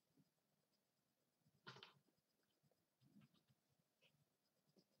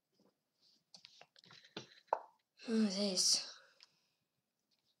 This.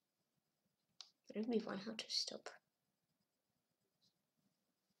 Rook b1, how to stop.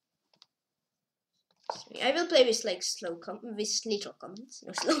 I will play with like with little comments.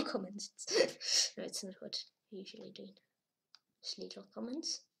 No, slow comments. No, it's not what I usually do. Just little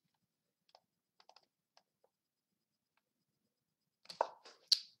comments.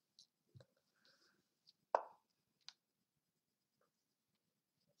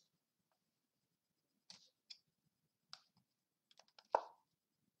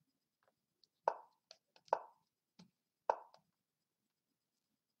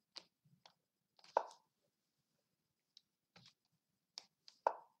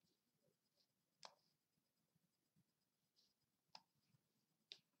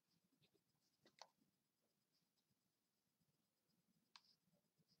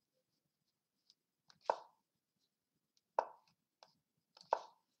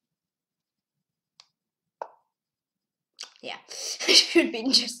 Yeah, it should be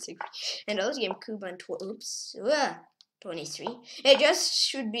interesting. And also game Cuban 23. It just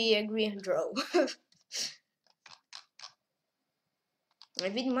should be a green draw.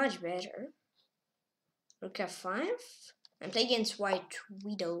 I've been much better. Rook f5. And play against white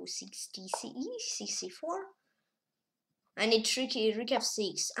widow 60 CE, 64. I need tricky rook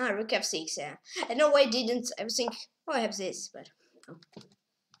f6. Rook f6, yeah. I know why I didn't. I was thinking, oh, I have this, but oh.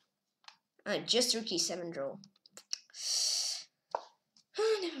 Just rook e7 draw.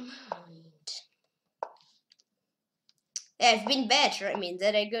 Oh, never mind. Yeah, I've been better. I mean,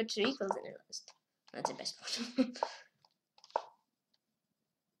 that I got 2 equals and I lost. That's the best one.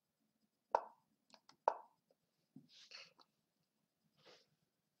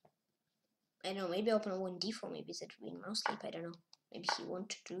 I know, maybe open 1d4, maybe that would win mouse sleep, I don't know. Maybe he want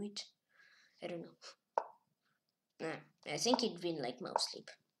to do it. I don't know. Nah, I think it'd win like mouse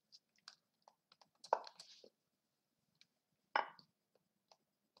sleep.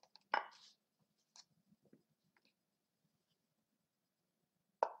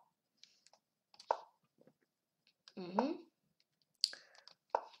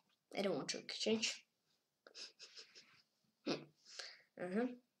 I don't want to exchange.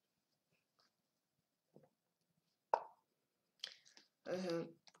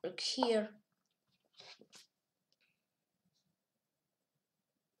 Look here.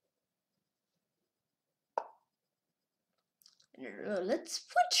 Let's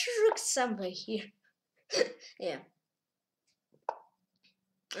put rook somewhere here. Yeah.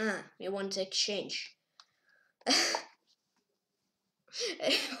 Ah, we want to exchange. I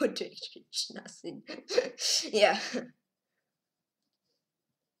want to exchange nothing. Yeah.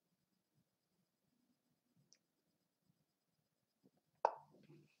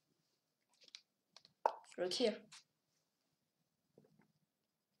 Look here.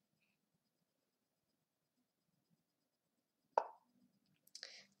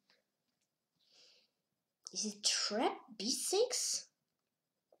 Is it trap b6?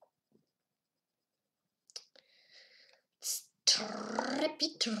 It's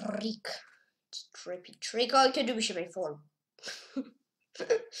trappy trick. It's trappy trick. Oh, I can do bishop a4.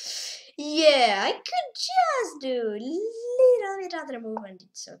 Yeah, I could just do a little bit other move and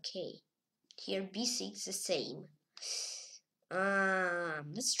it's okay. Here b6 the same.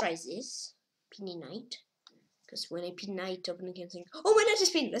 Let's try this. Pin knight. Because when I pin knight, opponent can think, oh, my knight is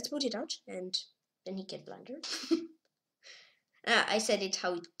pinned. Let's put it out, and then he can blunder. I said it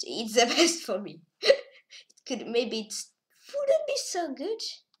how it's the best for me. Maybe it wouldn't be so good,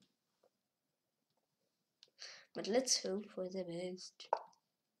 but let's hope for the best.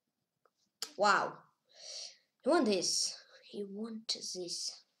 Wow, he want this. He wants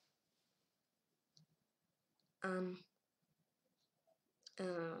this.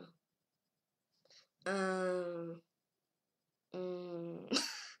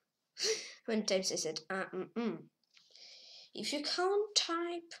 Many times I said if you can't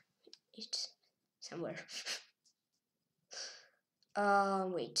type it somewhere.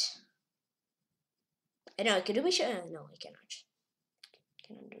 Wait. I know I can do bishop. No, I cannot.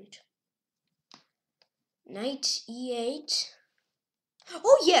 Cannot do it. Knight e8.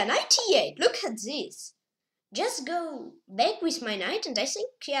 Oh yeah, knight e8. Look at this. Just go back with my knight, and I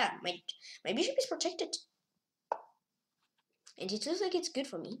think yeah, my bishop is protected. And it looks like it's good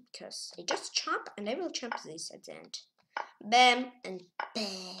for me because I just chop, and I will chop this at the end. Bam and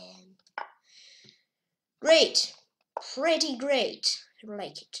bam. Great, pretty great. I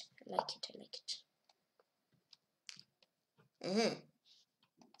like it. I like it. I like it.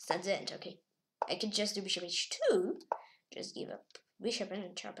 It's not the end. Okay. I could just do bishop h2, just give up bishop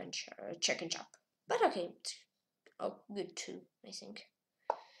and chop and check and chop. But okay, oh, good too, I think.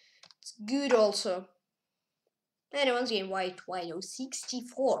 It's good also. Anyone's game white,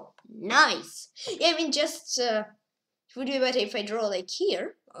 64. Nice! Yeah, I mean, just, it would be better if I draw like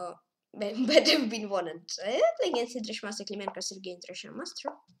here. But I've been wanted. Playing against International Master Klimenko, Sergei International Master.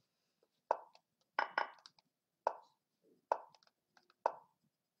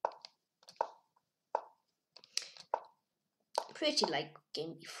 Pretty like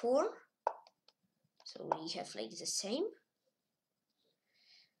game before. So we have like the same.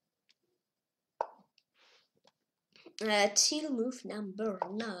 Till move number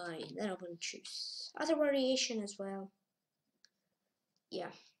 9. Then I will choose other variation as well.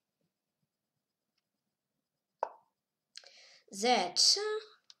 Yeah. That.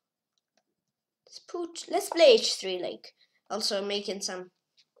 Let's play h3, like also making some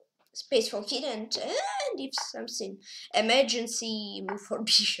space for kid and if something emergency move for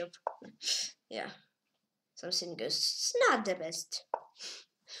bishop. Yeah. Something goes. It's not the best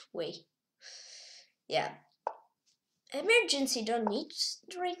way. Yeah. Emergency don't need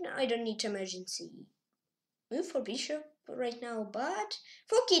right now. I don't need emergency move for bishop right now, but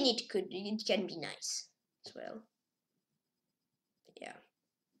for king it can be nice as well. Yeah.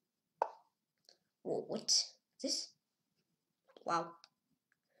 Whoa, what? This? Wow.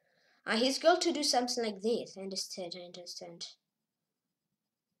 He's going to do something like this. I understand.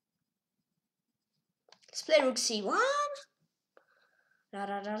 Let's play rook c1. Da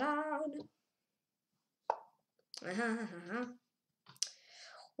da da da.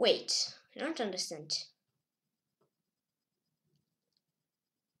 Wait, I don't understand.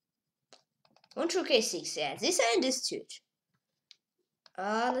 One rook a6, yeah, this I understood.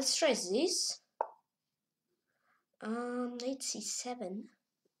 Let's try this. Knight c7.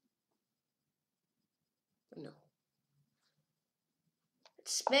 No.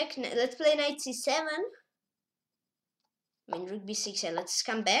 Let's play knight c7. I mean rook b6, yeah, let's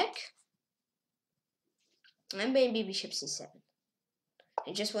come back. And maybe bishop c7.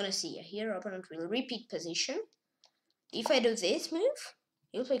 I just want to see here opponent will repeat position. If I do this move,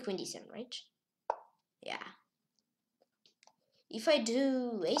 he'll play queen d7, right? Yeah. If I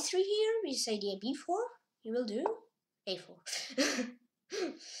do a3 here with idea b4, he will do a4.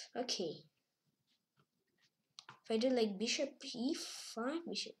 Okay. If I do like bishop e5,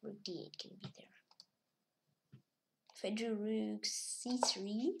 bishop rook d8 can be there. If I do rook c3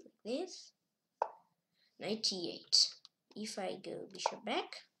 like this, knight e8. If I go bishop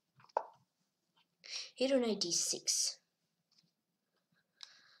back, here on knight d6.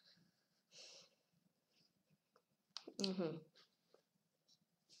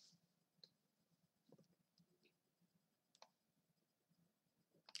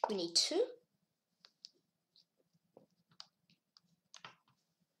 We need 2.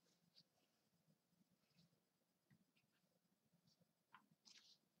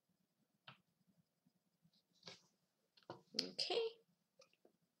 Okay.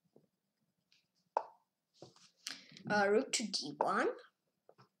 Rook to d1.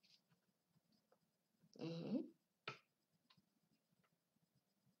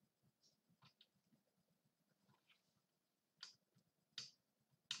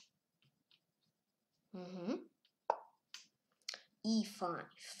 E5.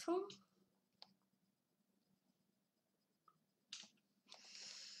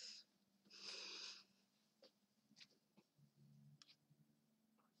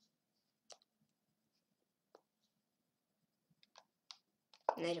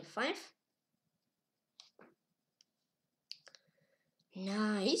 Knight f5.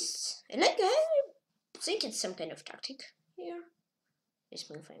 Nice. I think it's some kind of tactic here. This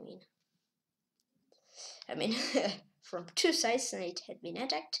move, I mean, from 2 sides knight had been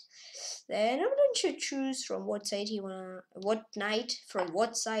attacked. Then opponent should choose from what side he wanna, what knight from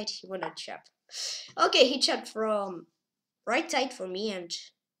what side he wanna chop. Okay, he chopped from right side for me and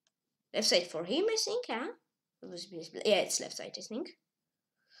left side for him, I think, huh? Yeah, it's left side, I think.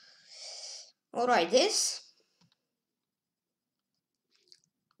 Alright, this.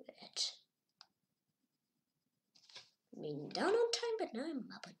 That. I mean, down on time, but now I'm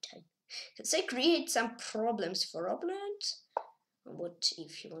up on time. Because I create some problems for opponent. What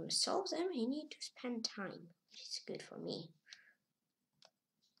if you want to solve them, you need to spend time. It's good for me.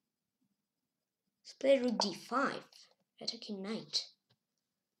 Let's play rook d5. Attacking knight.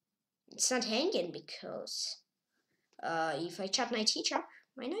 It's not hanging because if I chop knight, he chop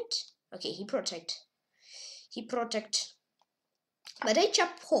my knight. Okay, he protect. But I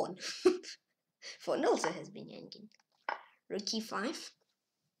chop pawn. Pawn also has been hanging. Rook e5.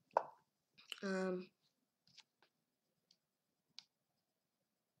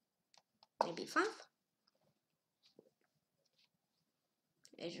 Maybe 5.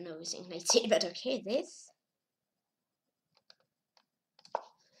 I don't know, I think knight c, but okay, this.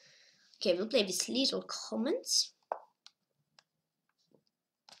 Okay, we'll play with little comments.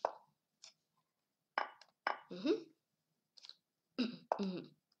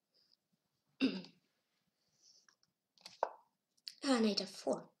 Knight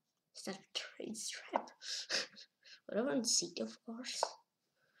f4. Is that a trade trap? Whatever on c, of course.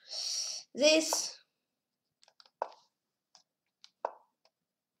 This.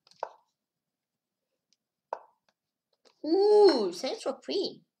 Ooh, thanks for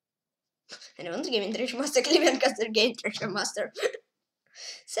queen. And I want to give International Master Cleveland because they're getting International Master.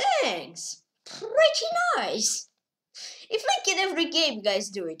 Thanks. Pretty nice. If like in every game you guys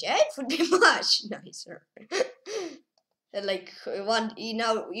do it, yeah, it would be much nicer. Like in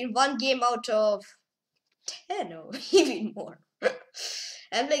one game out of 10 or even more.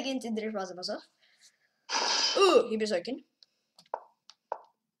 I'm like into the Master. Ooh, he was second.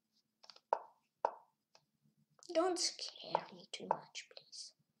 Don't scare me too much,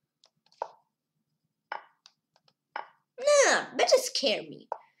 please. Nah, better scare me.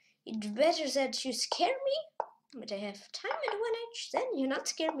 It's better that you scare me, but I have time advantage, then you not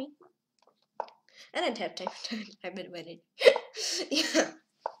scare me. I don't have time advantage. Yeah.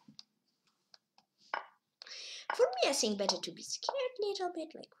 For me, I think better to be scared a little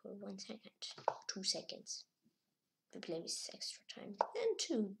bit, like for 1 second, 2 seconds. To play with extra time, and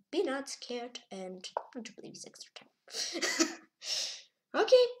to be not scared and not to play with extra time.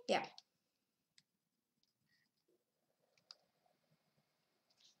 Okay, yeah.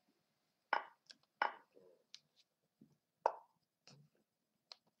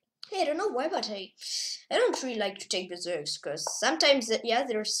 I don't know why, but I don't really like to take berserks, because sometimes, yeah,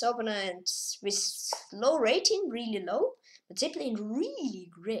 there's opponents with low rating, really low, but they play really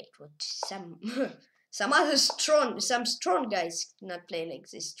great. What some other strong guys not play like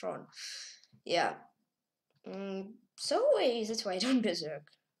this strong. Yeah. So that's why I don't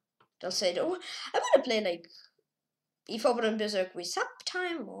berserk. They'll say, oh, I want to play like if opponent berserk with sub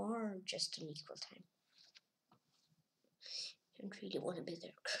time or just an equal time. I don't really want to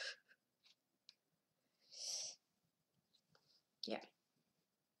berserk. Yeah.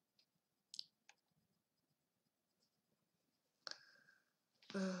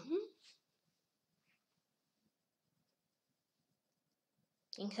 I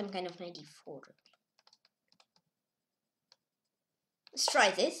think some kind of 94. Let's try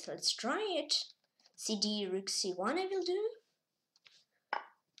this. Let's try it. CD rook c1 I will do.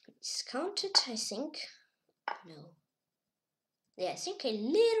 Discount it, I think. No. Yeah, I think a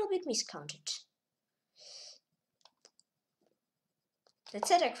little bit miscounted. Let's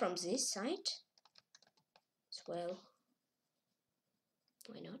attack from this side as well.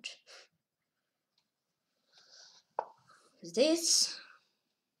 Why not? This.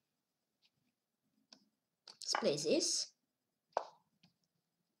 Let's play this.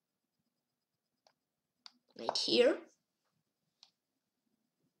 Right here.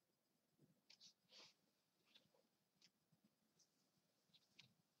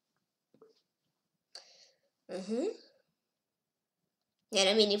 Yeah,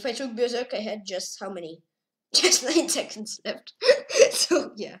 I mean, if I took Berserk, I had just how many? Just 9 seconds left.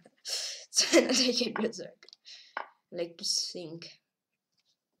 So, yeah. So, I'm not taking Berserk. I like to think.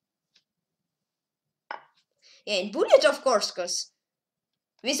 Yeah, in Bullet, of course, because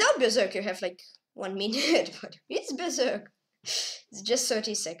without Berserk, you have like 1 minute. But with Berserk, it's just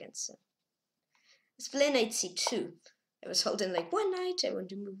 30 seconds. So. Let's play knight c2. I was holding like one knight. I want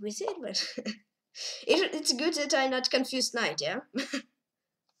to move with it, but it's good that I not confused knight, yeah?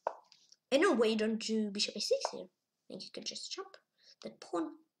 And no, why you don't do bishop a6 here? I think you can just jump that pawn.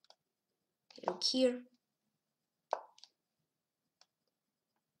 Look here.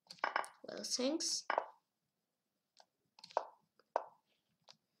 Well, thanks.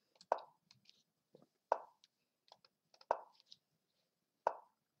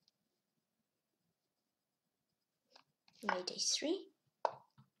 Knight a3.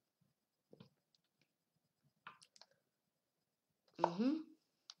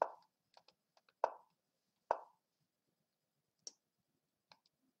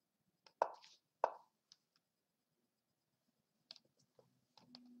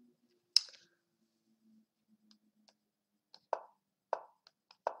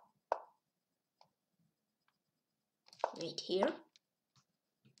 Right here.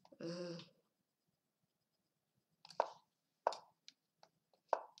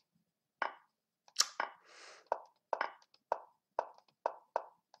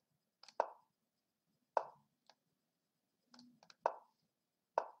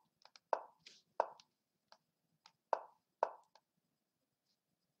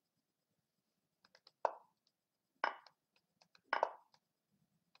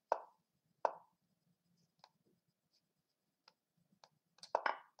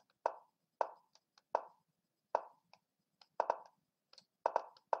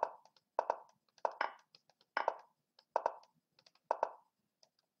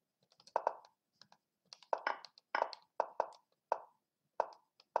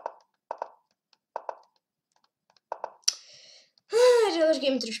 The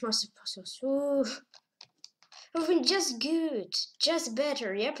game Trishmaster puzzles. I've been just good, just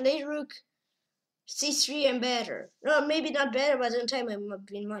better. Yeah, play rook c3 and better. No, maybe not better, but on time I've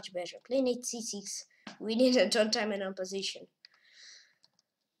been much better. Play knight c6. We need it on time and on position.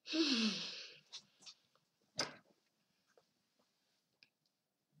 I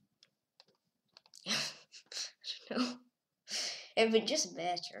don't know. I've been just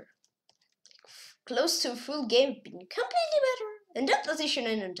better. Close to full game, been completely better. In that position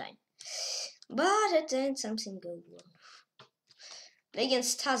and on time. But at the end, something goes wrong. Play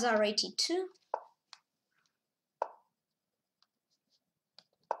against Tazar 82.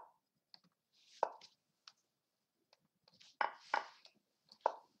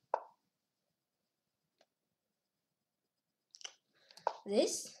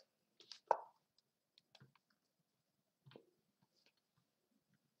 This.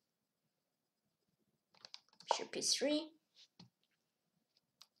 Bishop e3.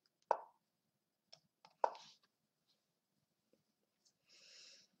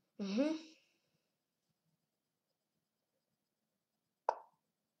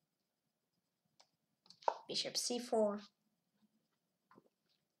 Bishop c4.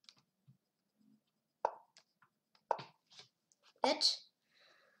 That.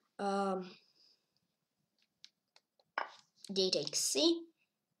 D takes c.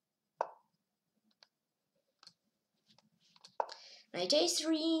 Knight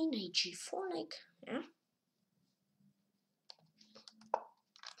a3, knight g4, like, yeah.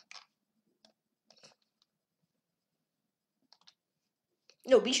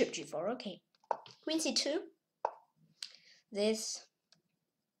 No, bishop g4, okay. Queen c2. This.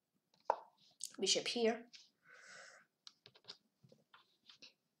 Bishop here.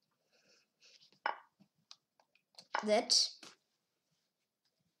 That.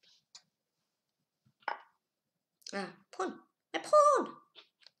 Pawn. A pawn!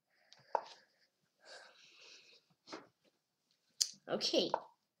 Okay.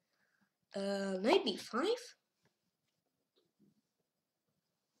 Knight b5.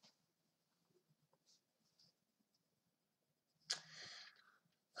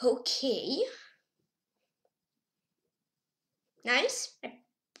 Okay. Nice. I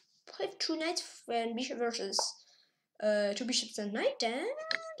have 2 knights and bishop versus 2 bishops and knight, and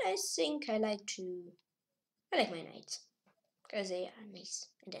I think I like my knights because they are nice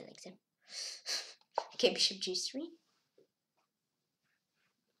and I like them. Okay, bishop g3.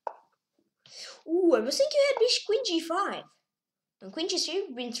 Ooh, I was thinking you had bishop queen g5. And queen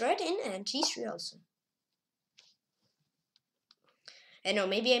g3 wins right in, and g3 also. I know,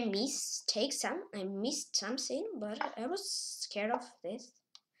 maybe I missed something, but I was scared of this.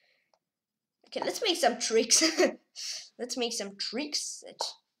 Okay, let's make some tricks. Let's make some tricks that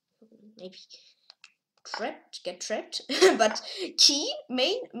maybe get trapped. But key,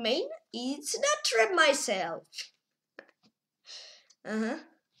 main, it's not trap myself.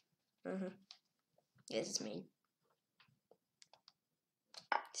 Yes, it's main.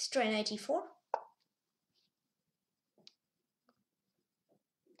 Let's try knight e4.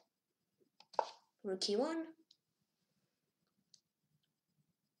 Rook e1.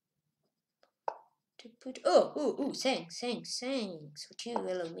 To put thanks. Would you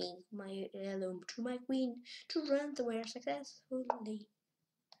allow me to my queen to run the wire successfully?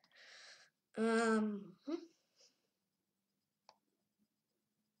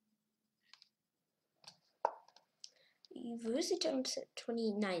 Visit on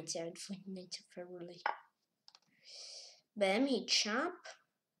 29th and 29th of February. Bam, he chop.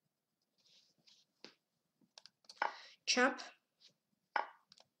 Yeah,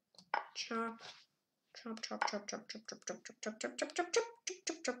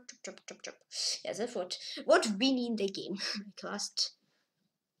 that's what we need in the game. Like last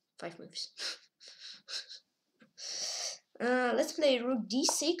 5 moves. Let's play rook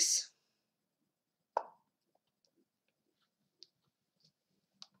d6.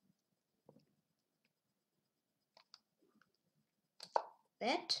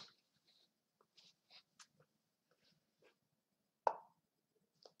 That.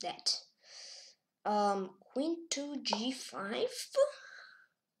 Queen to g5.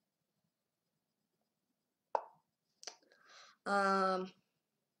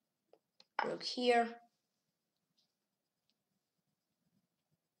 Rook here.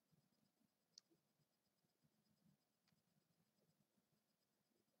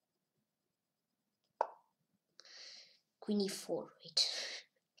 Queen e4. Wait.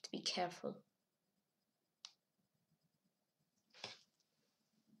 To be careful.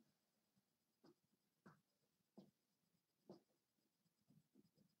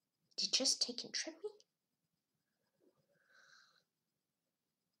 Did you just take and trap me?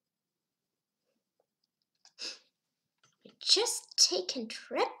 Just take and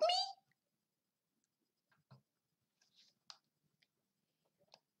trap me?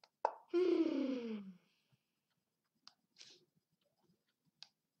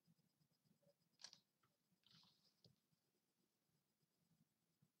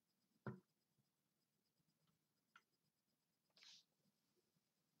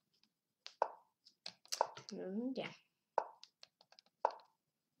 Yeah.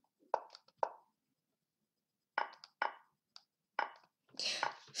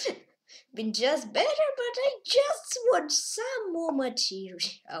 Been just better, but I just want some more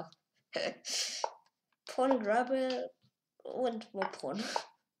material. Pawn grabber, want more pawn.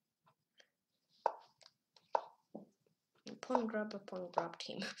 Pawn grabbed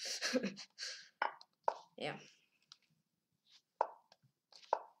him. Yeah.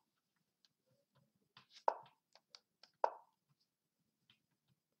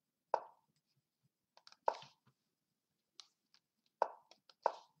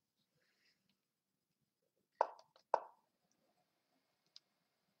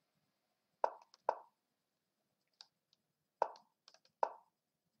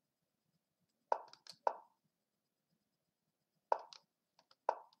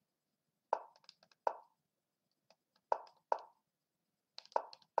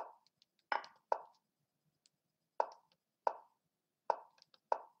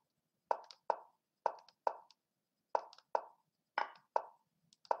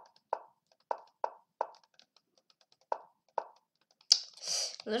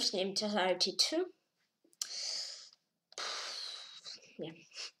 Let's name Society 2. Yeah.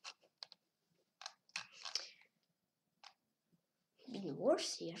 Been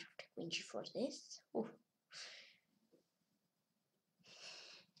worse here after Queen G4 this. Ooh.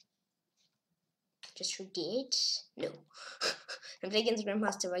 Just rook D8. No. I'm playing against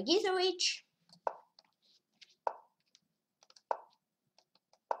Grandmaster by Gizoich.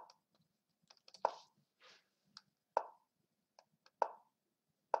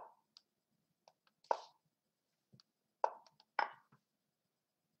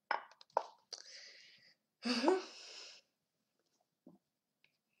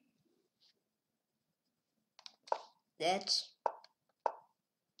 That.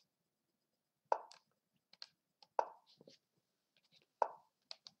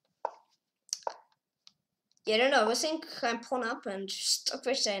 Yeah, I don't know. I was thinking pawn up and stop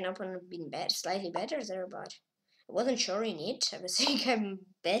staying up and being slightly better there, but I wasn't sure in it. I was thinking I'm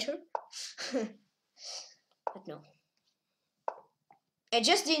better. But no. I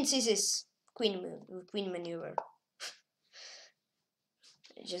just didn't see this queen maneuver.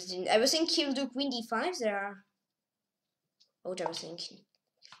 I just didn't. I was thinking he'll do queen d5 there. What I was thinking.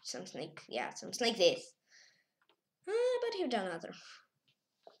 Something like, yeah, something like this. But he'll done other.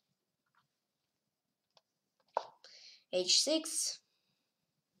 h6.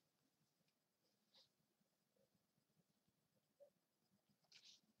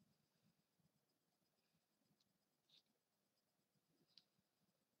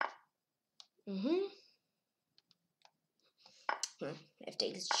 F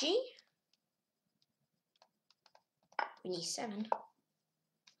takes g. Queen e7.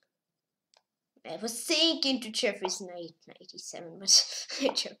 I was thinking to check with knight 97, but I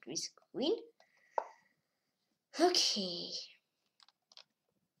checked with queen. Okay.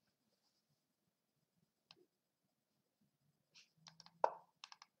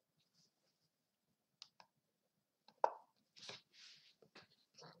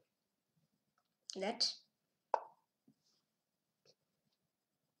 That.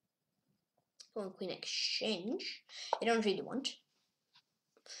 Pawn queen exchange. I don't really want,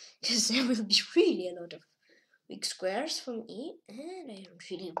 because there will be really a lot of weak squares from e, and I don't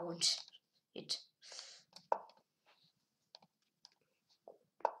really want it.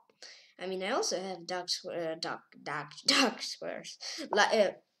 I mean, I also have dark squares,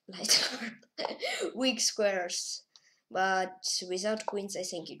 weak squares, but without queens, I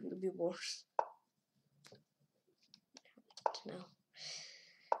think it will be worse. No.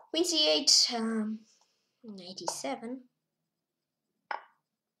 Queen c8, 97.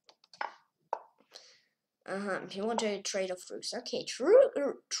 If you want to trade off rooks, okay.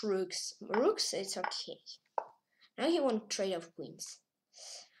 Rooks, it's okay. Now you want to trade off queens.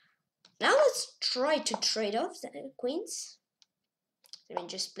 Now let's try to trade off the queens. I mean,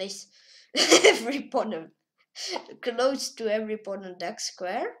 just place every pawn on, close to every pawn on that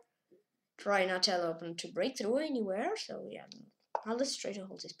square. Try not to allow them to break through anywhere. So yeah, now let's try to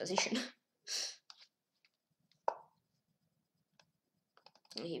hold this position.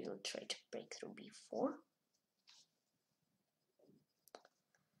 He will try to break through b4.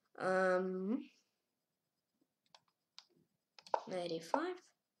 95.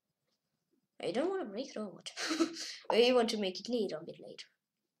 I don't want to break through what? I want to make it a little bit later.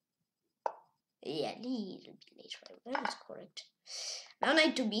 Yeah, a little bit later. That was correct. Now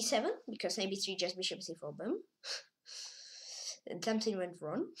knight to b7, because knight b3 just bishop c4, boom. And something went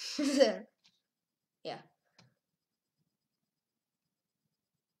wrong there. Yeah.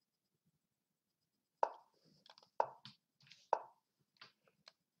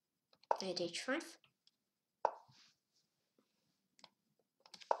 Knight h5.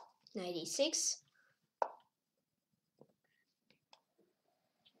 Knight e6.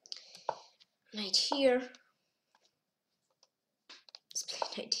 Knight here. Let's play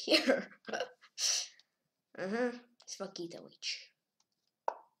knight here. Swagitowicz.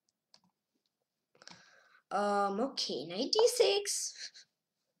 Okay, knight d6.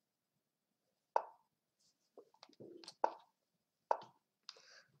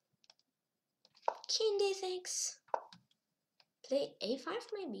 King d6. Play a5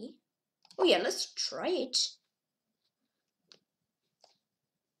 maybe. Oh yeah, let's try it.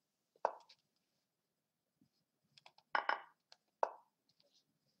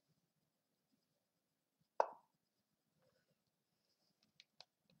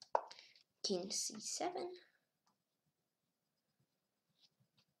 King c7.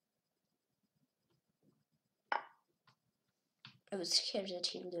 I was scared that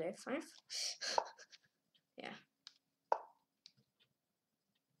he would do f5. Yeah.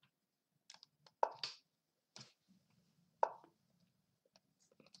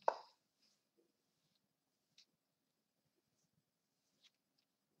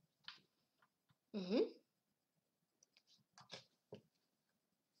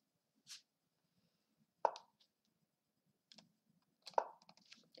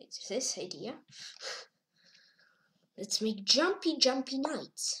 It's this idea. Let's make jumpy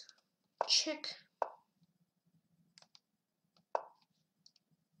knights. Check.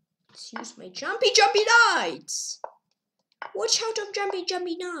 Let's use my jumpy knights. Watch out of jumpy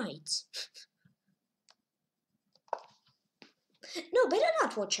knights. No, better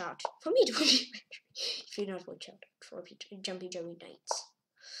not watch out. For me, it would be better Do not watch out for jumpy knights.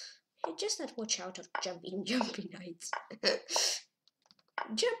 Just not watch out of jumpy knights.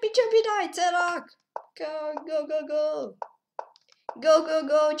 Jumpy knights, Erak! Go, go, go, go! Go, go,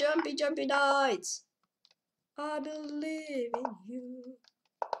 go, jumpy knights! I believe in you.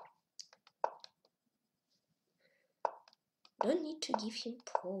 Don't need to give him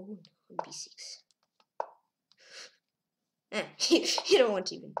pawn on b6. You don't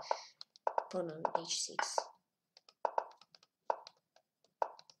want even pawn on h6.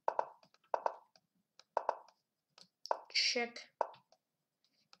 Check.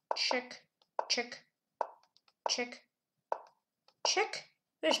 Check. Check. Check. Check.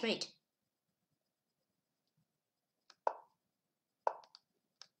 Where's mate?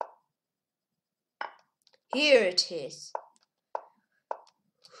 Here it is.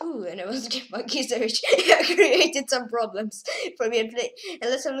 Ooh, and I was getting monkey search. I created some problems for me and play.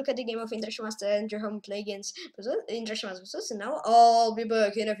 And let's have a look at the game of International Master and your home play against International Master. So now I'll be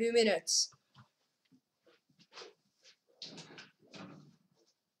back in a few minutes.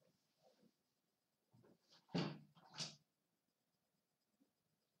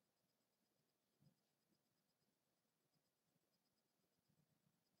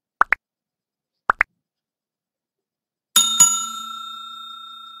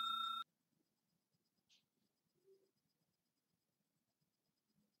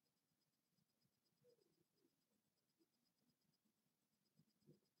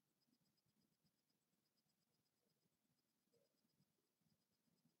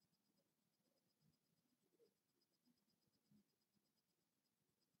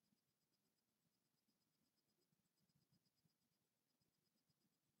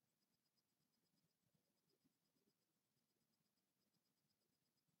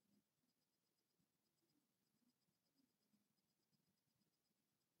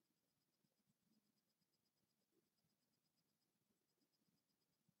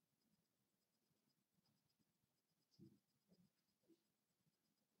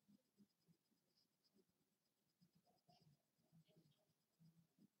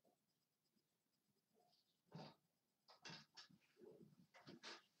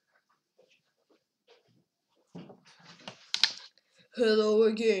 Hello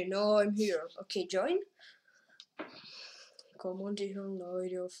again, now I'm here. Okay, join. Come on, Tykhon,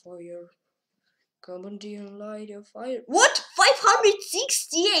 light your fire. Come on, Tykhon, light your fire. What?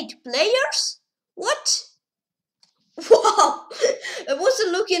 568 players? What? Wow! I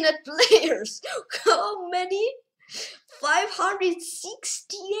wasn't looking at players. How many?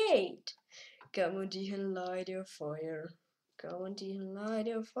 568. Come on, Tykhon, light your fire. Come on, Tykhon, light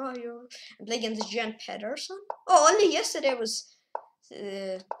your fire. I'm playing against Jan Pedersen. Oh, only yesterday I was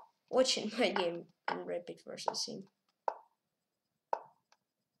watching my game in Rapid versus him.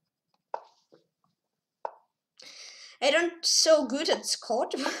 I don't so good at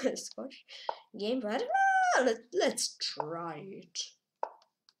Scotch game, but let's try it.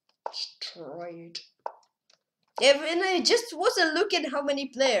 Let's try it. Yeah, and I just wasn't looking how many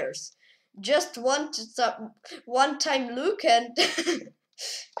players. Just one time look and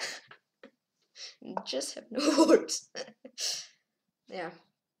just have no words. Yeah.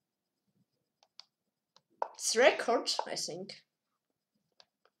 It's record, I think.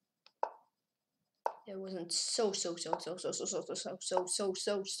 There wasn't so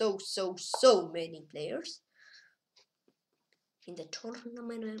many players in the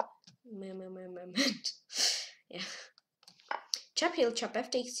tournament. Yeah. Chap he'll chop f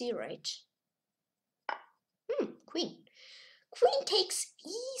takes c8. Queen. Queen takes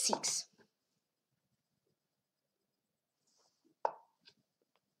e6.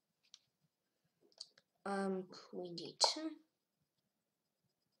 Queen d2.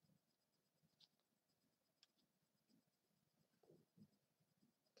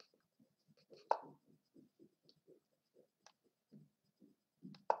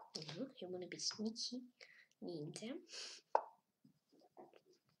 He wanna be sneaky, need them,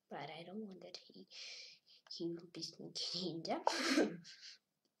 but I don't want that he will be sneaky in them.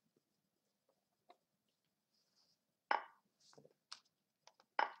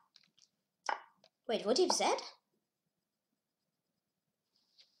 Wait, what you've said?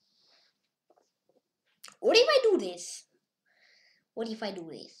 What if I do this? What if I do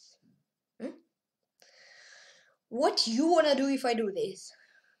this? What you wanna do if I do this?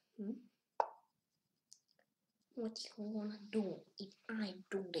 What you wanna do if I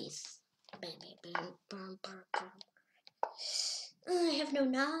do this? I have no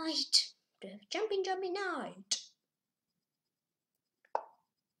knight. Jumping knight.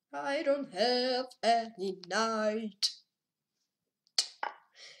 I don't have any knight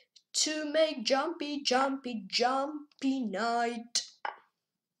to make jumpy, jumpy, jumpy knight.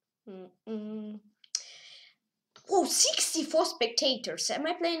 Oh, 64 spectators. Am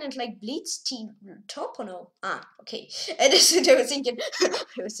I playing at like Blitz team top or no? Ah, okay. And that's what I was thinking.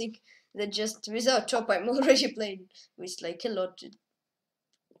 I was thinking that just without top, I'm already playing with like a lot,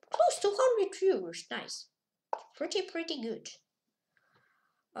 close to 100 viewers. Nice, pretty good.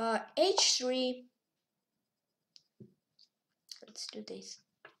 H3. Let's do this.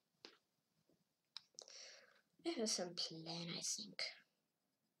 I have some plan, I think.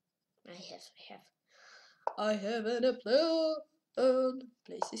 I have a plan.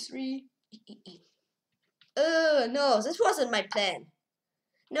 Place is 3. No, this wasn't my plan.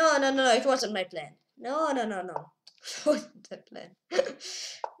 No, it wasn't my plan. No. It wasn't the plan.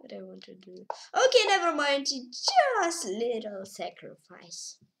 What I want to do. Okay, never mind. Just little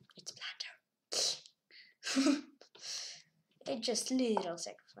sacrifice. It's blunder. It's just little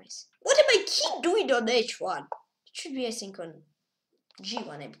sacrifice. What am I keep doing on H1? It should be, I think, on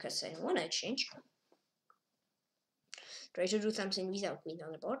G1 because I don't want to change. Try to do something without queen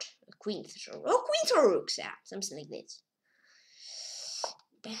on the board. Queens or rooks, yeah, something like this.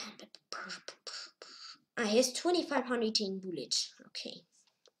 Ah, he has 2518 bullets. Okay.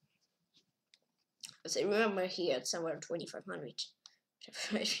 Because I remember he had somewhere 2500.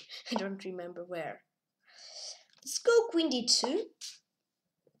 I don't remember where. Let's go queen d2.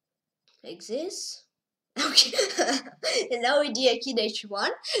 Like this. Okay. And now we do king h1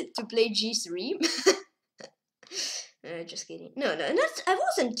 to play g3. Just kidding. No, I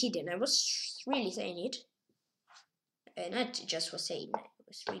wasn't kidding. I was really saying it. Not just for saying. I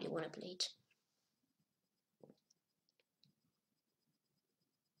was really want to play it.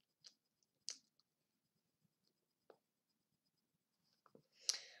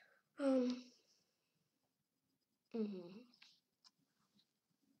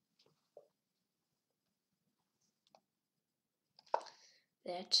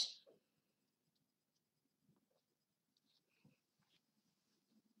 That.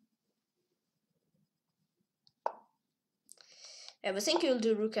 I was thinking you'll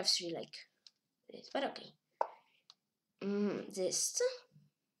do rook f3 like this, but okay. This.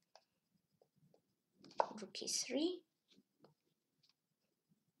 Rook e3.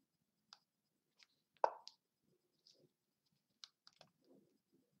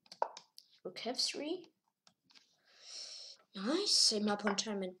 Rook f3. Nice. I'm up on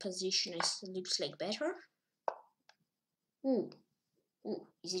time and position. It looks like better. Ooh.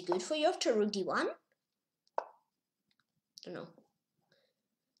 Is it good for you after rook d1? Don't know.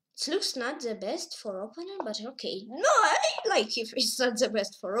 It looks not the best for opponent, but okay. No, I like if it's not the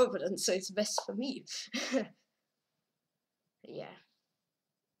best for opponent, so it's best for me. Yeah.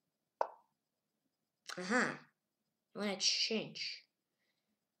 I wanna change.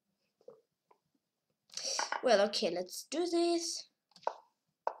 Well, okay, let's do this.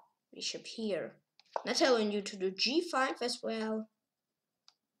 Bishop here. Not telling you to do g5 as well.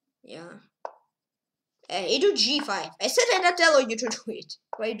 Yeah. Hey, do g5. I said I'm not telling you to do it.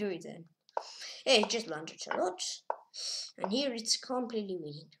 Why do it then? Hey, just blundered a lot. And here it's completely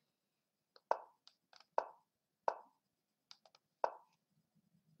winning.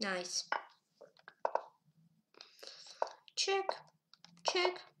 Nice. Check,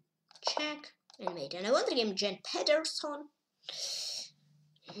 and mate. And I want the game Jen Pedersen.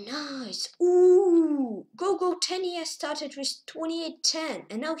 Nice. Ooh, go 10 years started with 2810,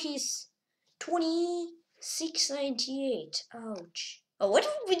 and now he's 2698. Ouch. Oh, what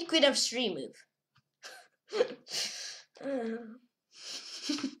would we could have 3 move?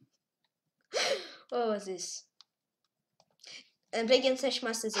 What was this? And play against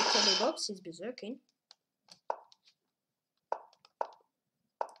Chessmaster the Cadet box. He's berserking.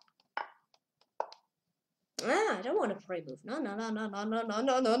 I don't want to pray move. No.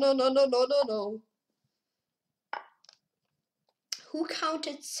 Who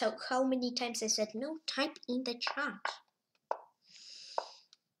counted so how many times I said no? Type in the chat.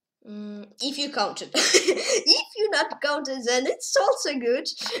 If you counted. If you not counted, then it's also good.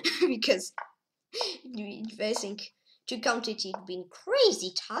 Because if I think to count it would be a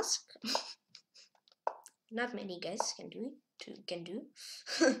crazy task. Not many guys can do it. Can do.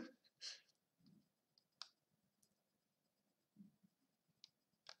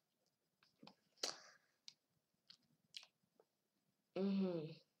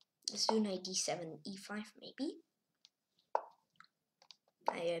 Let's do knight d7, e5 maybe.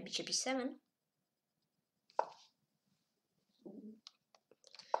 Bishop e7.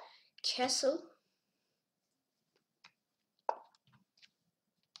 Castle.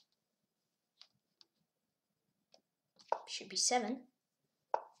 Bishop e7.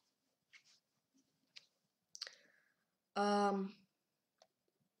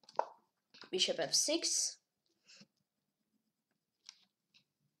 Bishop f6.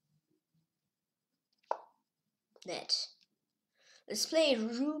 That. Let's play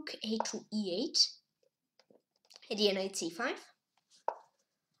rook a to e8. Idea knight c5.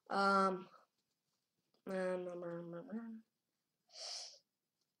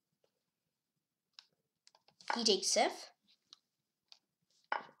 He takes f.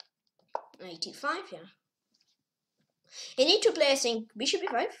 Knight e5, yeah. You need to play, I think, bishop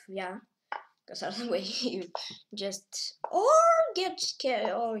e5, yeah. Because otherwise you just or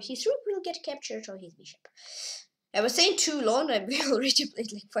his rook will get captured or his bishop. I was saying too long. I already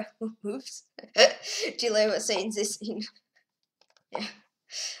played like 5 more moves till I was saying this in. Yeah.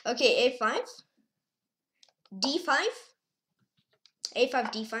 Okay, a5, d5,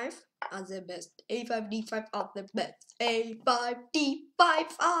 a5, d5 are the best. A5, d5 are the best. A5,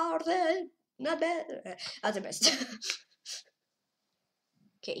 d5 are the not bad. Are the best.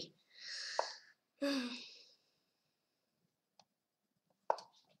 Okay.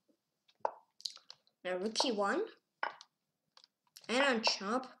 Now rook e1, and on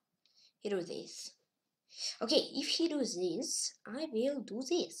chop, he do this. Okay, if he does this, I will do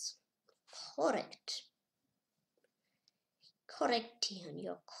this. Correct. Correct, Tykhon,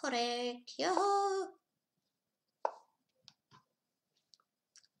 you're correct. Yeah.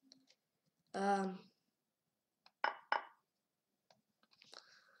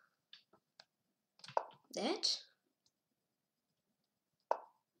 That.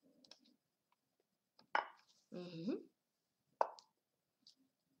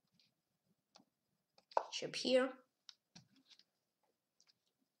 Bishop here.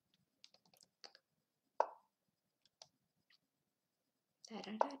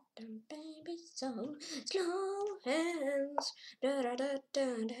 Baby, so slow hands. No,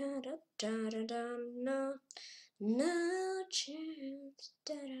 no chance.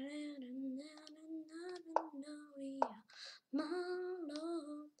 My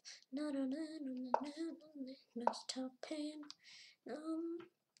love. No stopping. No.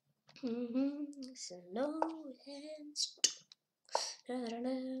 Slow hands.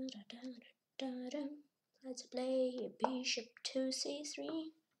 Let's play bishop to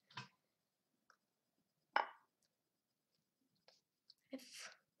c3. F.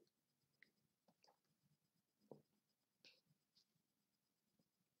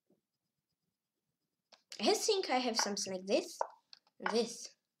 I think I have something like this. This.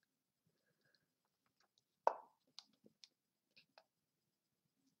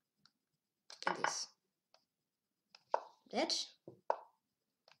 And this. That.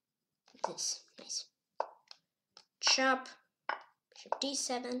 This. Nice. Chop. Bishop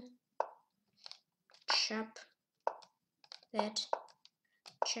d7. Chop. That.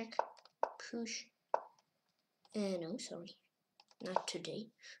 Check. Push. No, sorry. Not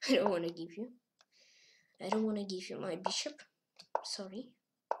today. I don't want to give you. I don't want to give you my bishop. Sorry.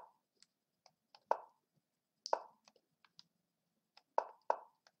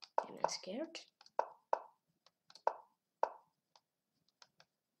 I'm scared.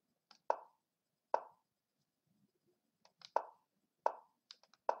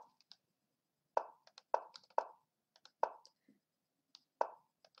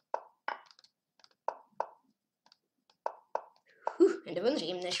 And I wonder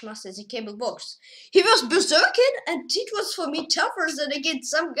him Nashmaster the cable box. He was berserking, and it was for me tougher than against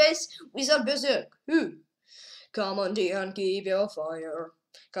some guys without berserk. Come on, Tykhon, keep your fire.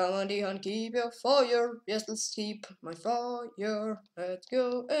 Come on, Tykhon, keep your fire. Yes, let's keep my fire. Let's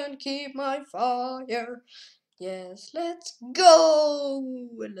go and keep my fire. Yes, let's go.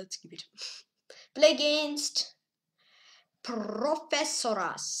 And let's keep it. Play against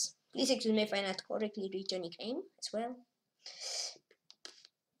Professoras. Please excuse me if I not correctly read your nickname as well.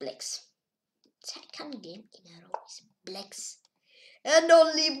 Blacks. Second game in a row is blacks. And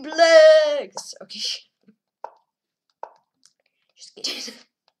only blacks! Okay. Just kidding.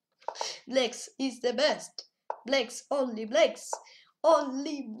 Blacks is the best. Blacks, only blacks.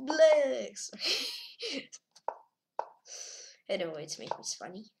 Only blacks. I know it's make me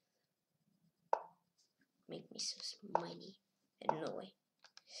funny. Make me so smiley. And no way.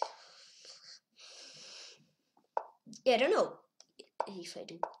 Yeah, I don't know if I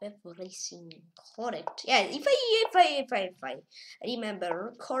do everything correct. Yeah, if I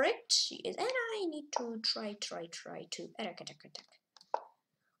remember correct, and I need to try to attack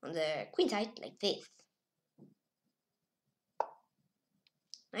on the queen side like this.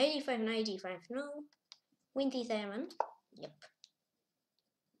 95, no. Queen d7, yep.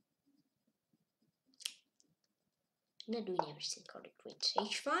 Not doing everything correct. Wait,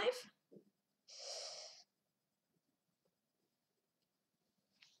 h5.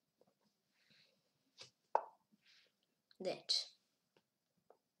 that.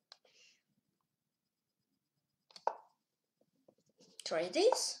 Try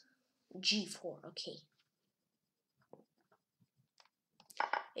this. G4, okay.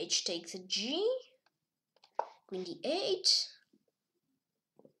 H takes a G. Queen D8.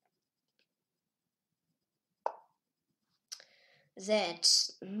 That.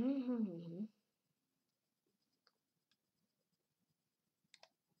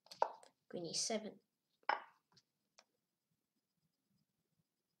 Queen E7.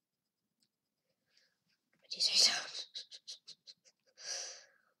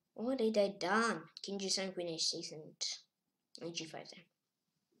 What did I done? King G7, Queen H6, and G5 there.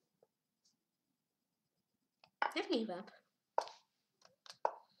 Never give up.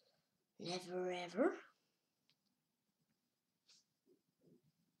 Never ever.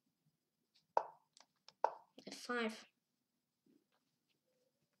 F5.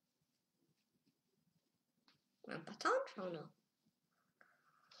 En passant? Oh no.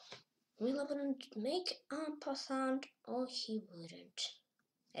 Will opponent make en passant or he wouldn't?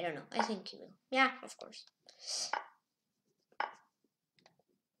 I don't know. I think he will. Yeah, of course.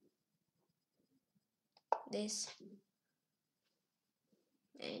 This.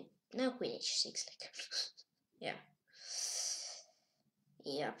 And now Queen H6 like yeah.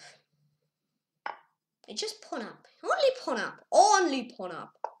 Yep. I just pawn up. Only pawn up. Only pawn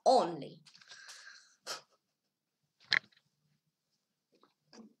up. Only.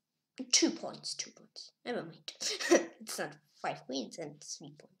 2 points. 2 points. Never mind. It's not 5 queens and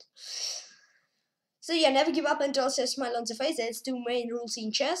 3 points. So yeah, never give up and also smile on the face. That's 2 main rules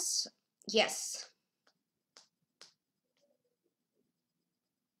in chess. Yes.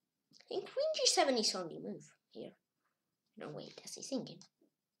 I think Queen G7 is only move here. No, wait, as he's thinking.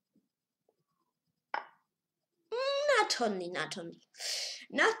 Not only. Not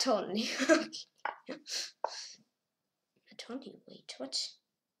only. Okay. Not only, wait, what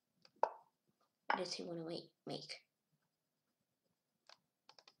does he want to make?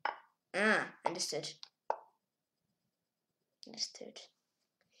 Ah, understood. Understand.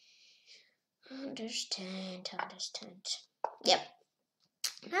 Yep.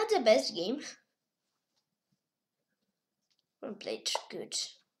 Not the best game. We played good.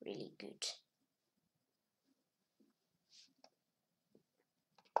 Really good.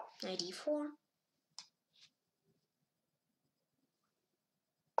 Knight E4.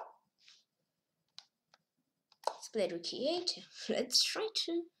 Split rook E8. Let's try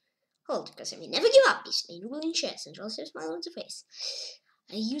to hold, because I mean, never give up. Is main rule in chess, and also smile on the face.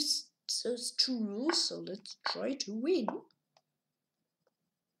 I use those 2 rules, so let's try to win.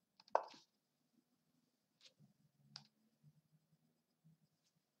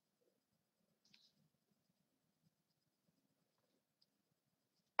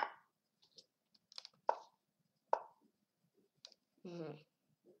 I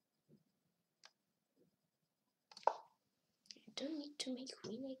don't need to make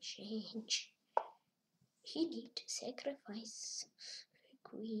queen exchange. He need to sacrifice a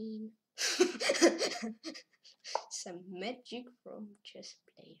queen. Some magic from chess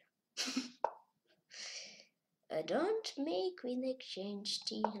player. Don't make queen exchange,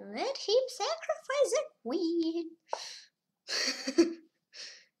 let him sacrifice a queen.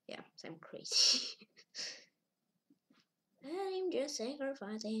 Yeah, I'm crazy. I'm just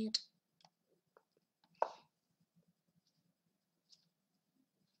sacrificing it.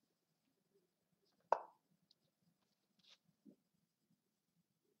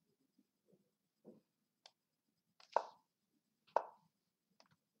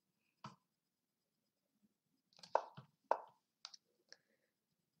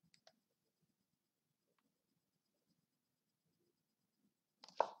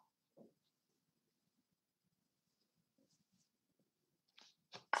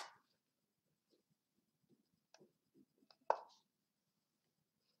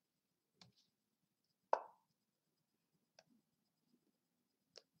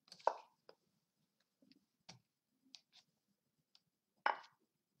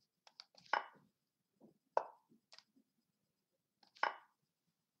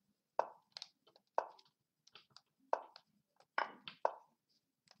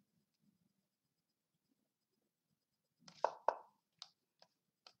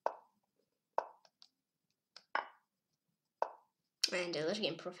 And a little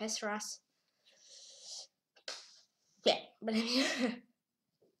game Professor us. Yeah, but I mean,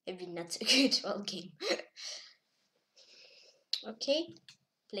 maybe not so good all game. Okay,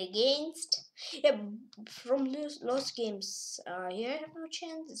 play against. Yeah, from lost games, here I have no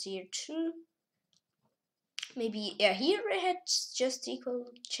chance. Here too. Maybe, yeah, here I had just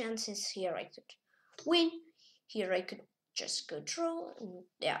equal chances. Here I could win. Here I could just go draw. And,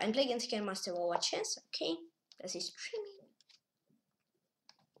 yeah, I'm playing against Grandmaster over chess. Okay, does he streaming?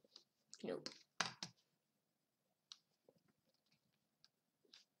 Nope.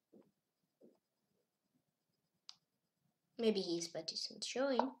 Maybe he's, but he's not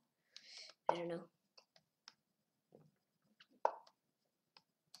showing. I don't know.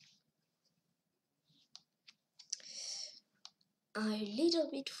 I little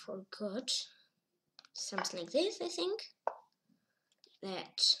bit forgot something like this, I think.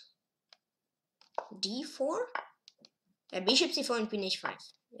 That d4, bishop c4 and queen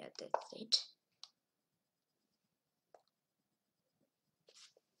h5. Yeah, that's it.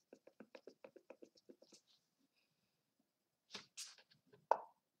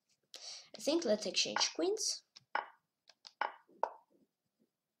 I think let's exchange queens.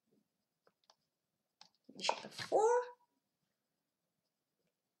 Bishop f4.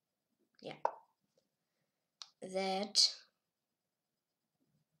 Yeah. That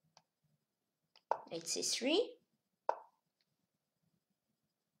knight c3.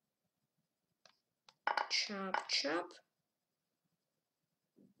 Chop, chop.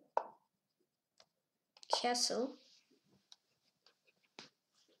 Castle.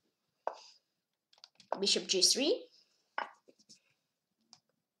 Bishop g3.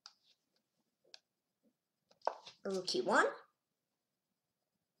 Rook e1.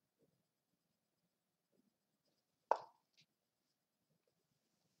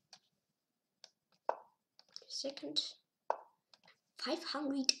 Second.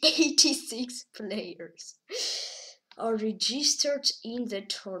 586 players are registered in the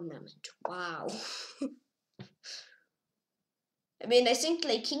tournament. Wow. I mean, I think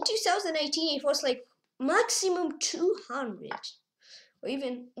like in 2018 it was like maximum 200 or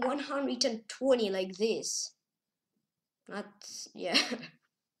even 120 like this. Not, yeah.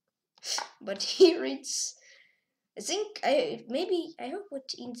 But here it's, I think I hope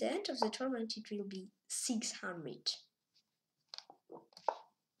that in the end of the tournament it will be 600.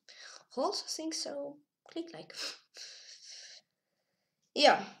 Also think so. Click like.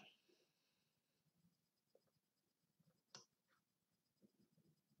 Yeah.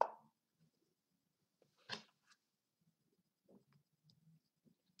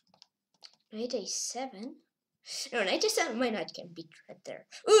 Knight a7. No, knight a7. My knight can beat right there.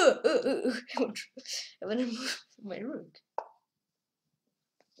 I want to move my rook.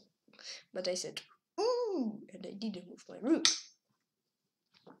 But I said, ooh, and I didn't move my rook.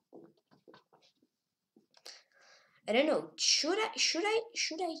 I don't know. Should I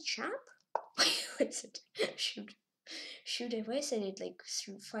jump? I said, should I? Why I said it like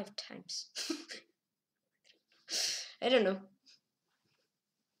 5 times? I don't know.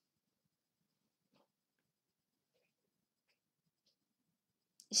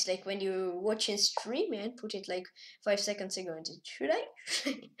 It's like when you watch a stream and put it like 5 seconds ago and it, should I?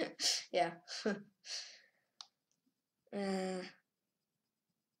 Yeah.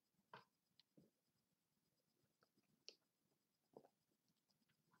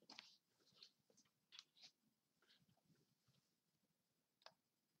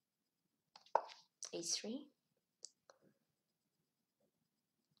 A3.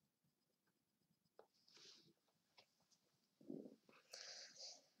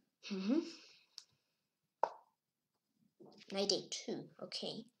 Knight a2.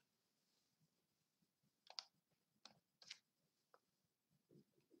 Okay.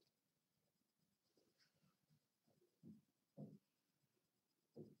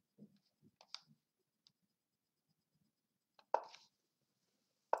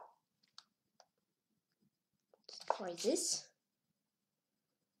 Let's try this.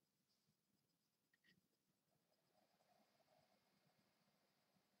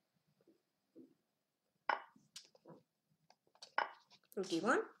 Rook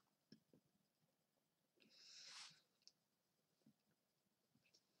d1.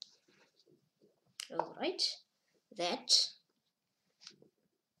 All right. That.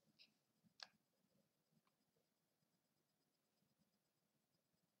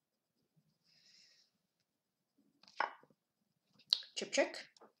 Check.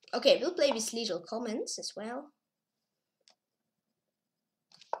 Okay, we'll play with little comments as well.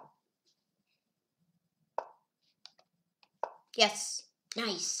 Yes,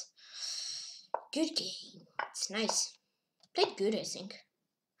 nice. Good game. It's nice. Played good, I think.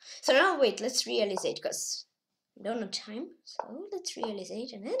 So now wait, let's realize it because we don't have time. So let's realize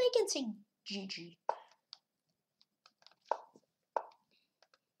it and then I can say GG.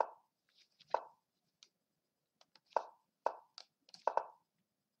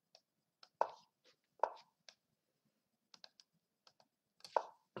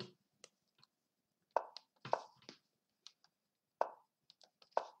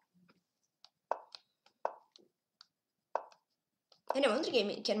 Anyway, on the game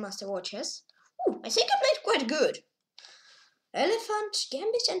it can master war chess. Ooh, I think I played quite good. Elephant,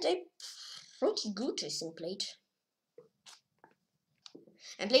 Gambit, and I pretty good I think played.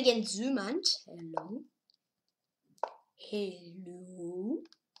 I play against Zumand. Hello. Hello.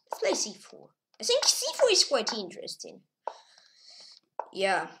 Let's play c4. I think c4 is quite interesting.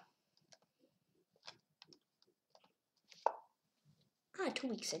 Yeah. 2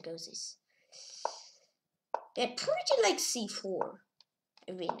 weeks ago this. They're pretty like c4.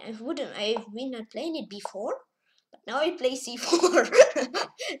 I mean, I've been not playing it before, but now I play c4.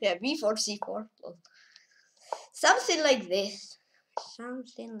 Yeah, b4, c4. Well, something like this.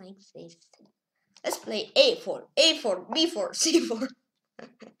 Something like this. Let's play a4, a4, b4, c4.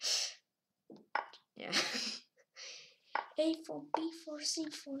 Yeah. a4, b4,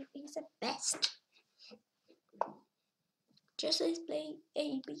 c4 is the best. Just let's play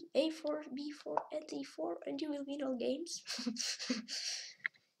a, b, a4, b4, and d4, and you will win all games.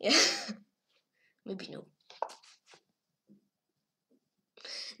 Yeah. Maybe no.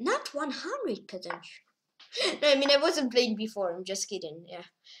 Not 100%. No, I mean, I wasn't playing before, I'm just kidding, yeah.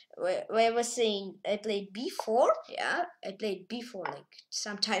 Where I was saying I played b4, yeah, I played b4 like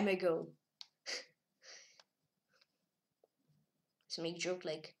some time ago. So make joke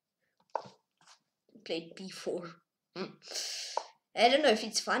like, played b4. I don't know if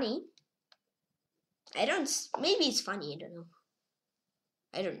it's funny. Maybe it's funny, I don't know.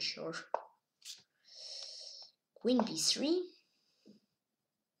 I don't sure. Queen b3.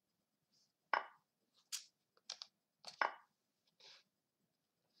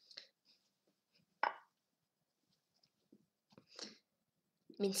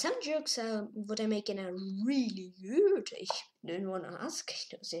 I mean, some jokes what I making are really good. I don't want to ask.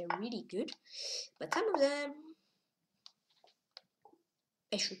 They're really good, but some of them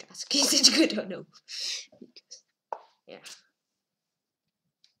I should ask. Is it good or no? Because, yeah,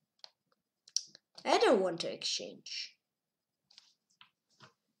 I don't want to exchange.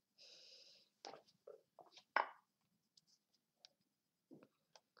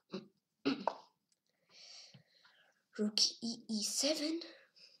 Rook e7.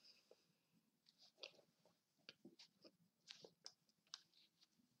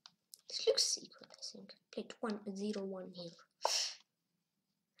 This looks equal, I think. Played 1-0-1 here.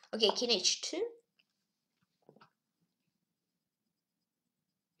 Okay, king h2.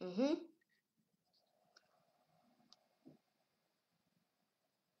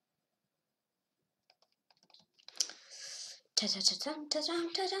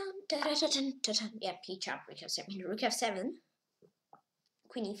 Yeah, play chop because I mean rook f7,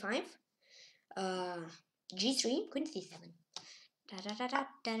 queen e5, g3, queen c7.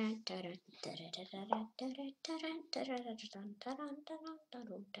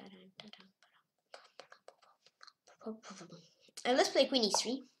 And let's play queen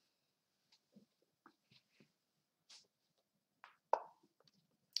e3.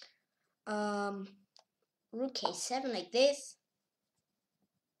 Rook a7 like this.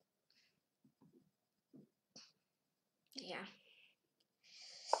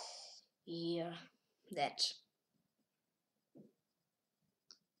 Yeah, that.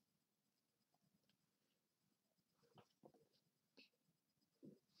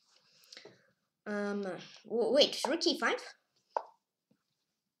 Wait, rook e5.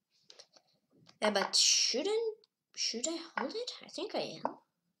 But should I hold it? I think I am.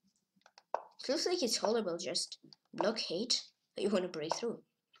 It looks like it's holdable, just blockade. You want to break through.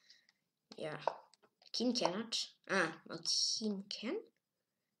 Yeah. King cannot. King can.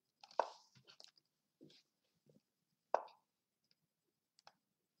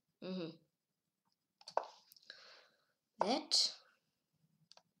 Let's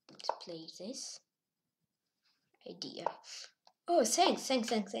play this idea. Oh, thanks.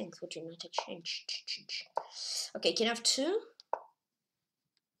 Would you not exchange? Okay, king f2.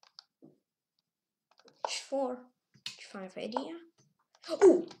 h4. h5 idea.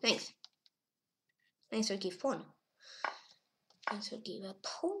 Oh, thanks. Thanks for give pawn. Thanks for give a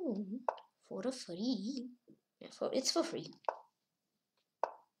pawn for a free. Yeah, it's for free.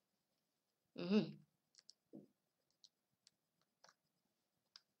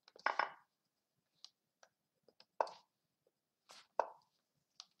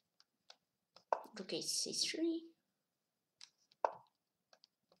 Rook c3.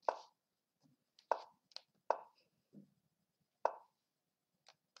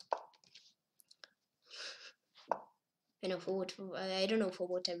 I don't know for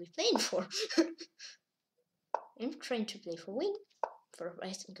what I'm playing for. I'm trying to play for win, for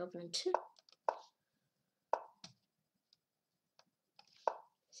rising government 2. I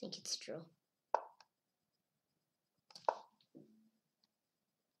think it's draw.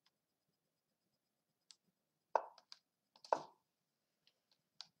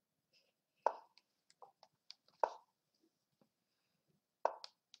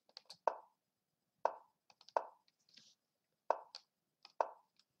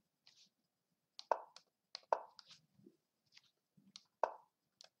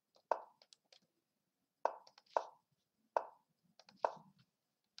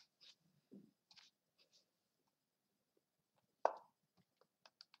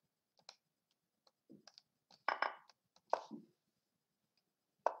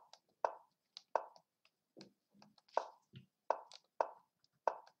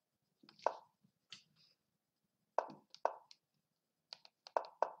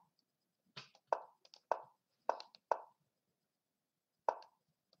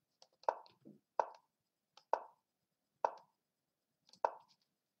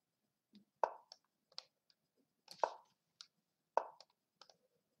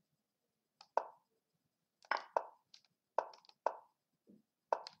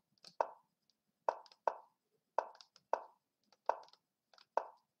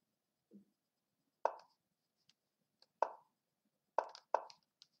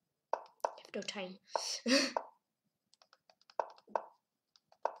 no time.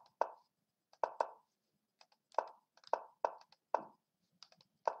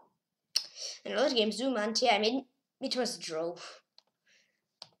 And a lot of games do, man. Yeah, I mean, it was a draw.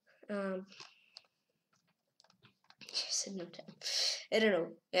 Yes, no time. I don't know.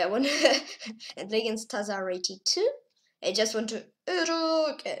 Yeah, when and play against Tazar 82, I just want to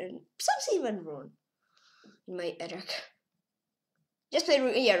attack, and something went wrong in my attack. Just play,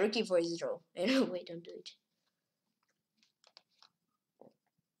 rookie for his draw. I know, wait, don't do it.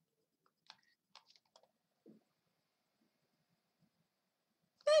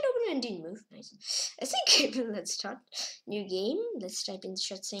 I don't and didn't move. Nice. I think let's start new game. Let's type in the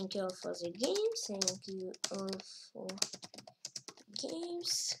chat. Thank you all for the game. Thank you all for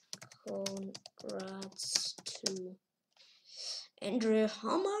games. Congrats to Andrew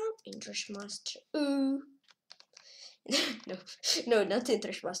Hammer, International Master. no, not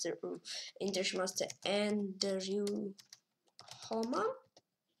International Master. International Master Andrew Hammer.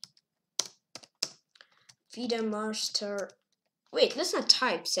 Vida Master. Wait, let's not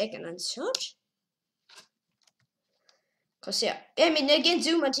type second and search. Cause yeah, I mean against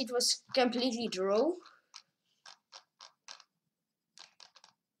Zoom and it was completely draw.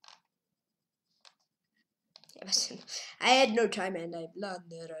 I had no time and I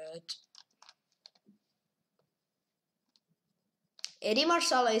blundered it. Eddie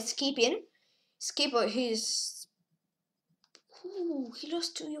Marsala is keeping. Skipper, his. Ooh, he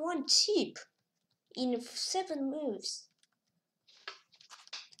lost to one tip in 7 moves.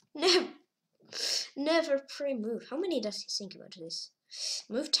 Never pre-move. How many does he think about this?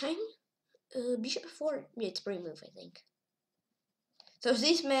 Move time? Bishop 4. Yeah, it's pre-move, I think. So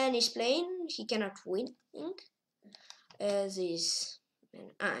this man is playing. He cannot win, I think. This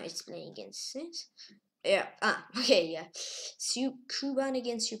man, it's playing against this. Yeah, okay, yeah. Kuban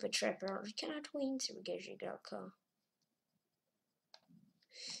against Super Trapper. He cannot win.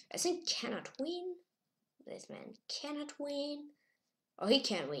 I think cannot win. This man cannot win. Oh, he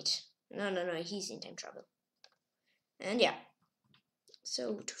can win. No, he's in time trouble. And yeah.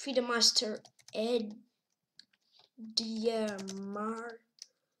 So, to feed the master,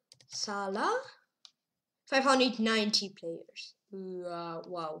 Marsala. 590 players.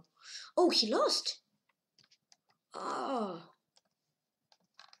 Wow. Oh, he lost. Oh.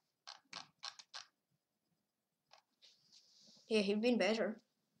 Yeah, he'd been better.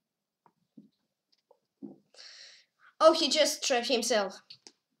 Oh, he just trapped himself.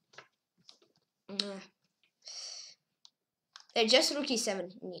 Just rookie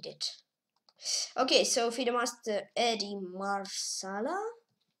 7 needed. Okay, so feed the master Eddie Marsala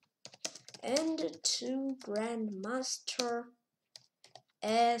and to Grandmaster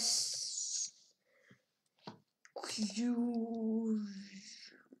S.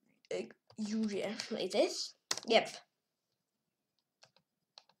 Like this. Yep.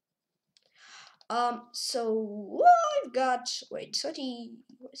 So I've got 30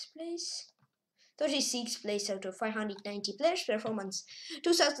 place. 36 place out of 590 players. Performance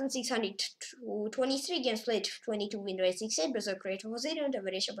 2623 games played, 22 win rate, 68 berserk rate, was 800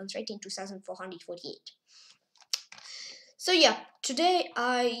 average opponents rating 2448. So yeah, today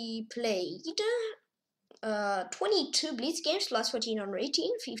I played 22 blitz games, plus 14 on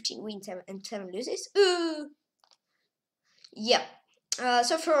rating, 15 wins and 7 loses. Yeah.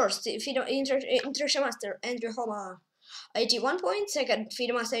 So first, International Master Andrew Homer, 81 points. Second,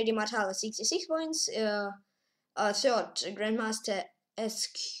 FIDE Master Eddie Marsala, 66 points. Third, Grandmaster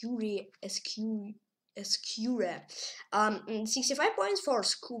Escura, 65 points.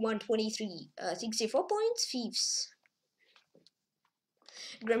 Fourth, Q123, 64 points. Fifth,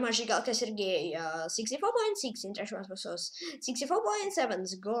 Grandmaster Sergey, 64 points. 6, International Master 64 points.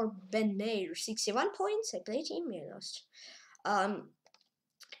 7th, Gorbenair, 61 points. I played him, I lost.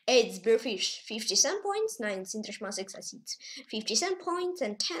 8th, Bearfish, 57 points. 9th, International Succeeds, 57 points.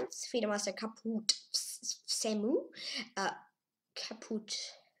 And 10th, FIDE Master Kaput Semu, I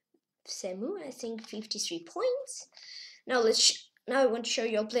think 53 points. Now I want to show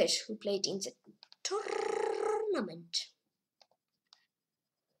you a player who played in the tournament.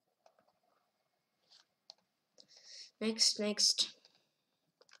 Next.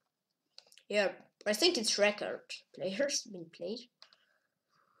 Yeah, I think it's record players been played.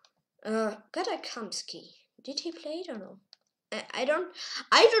 Gata Kamsky. Did he play it or no? I don't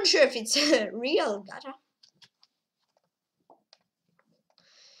sure if it's real Gata.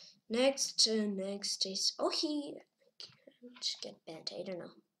 Next is he can't get banned. I don't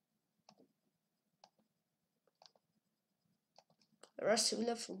know.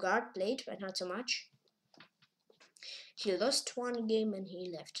 Rasula Fugard played, but not so much. He lost one game and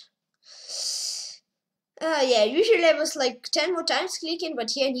he left. Yeah, usually I was like 10 more times clicking,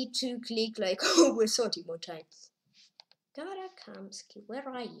 but here I need to click like over 30 more times. Garakamsky, where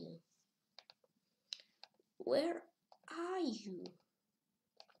are you? Where are you?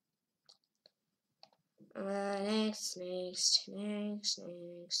 Next.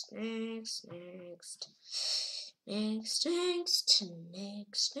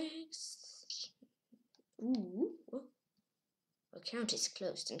 Ooh. Account is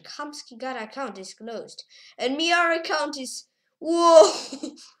closed, and Kamsky Gara account is closed, and Miara account is whoa.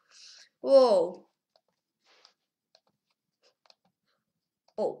 Whoa.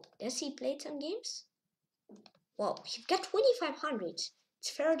 Oh, does he play some games? Wow, you've got 2,500. It's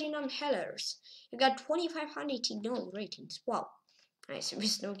Ferdinand Hellers. You got 2,500 ignore ratings. Wow. Nice,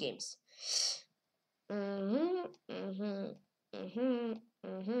 with no games.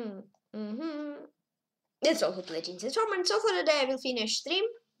 That's all for playing this tournament. So for the day I will finish stream.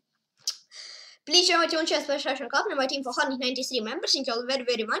 Please join my team on Chessfestival Cup and my team for 193 members. Thank you all very,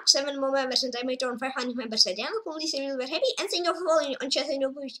 very much. 7 more members and I may turn 500 members again. Please be very happy. And thank you for following on Chess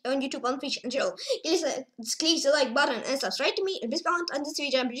on YouTube, on Twitch, and Joe. Please click the like button and subscribe to me. And please comment on this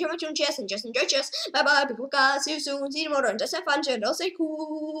video. And please join my team on Chess and just enjoy chess. Bye bye, people. See you soon. See you tomorrow. And just have fun. And I'll say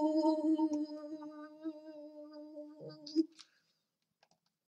cool.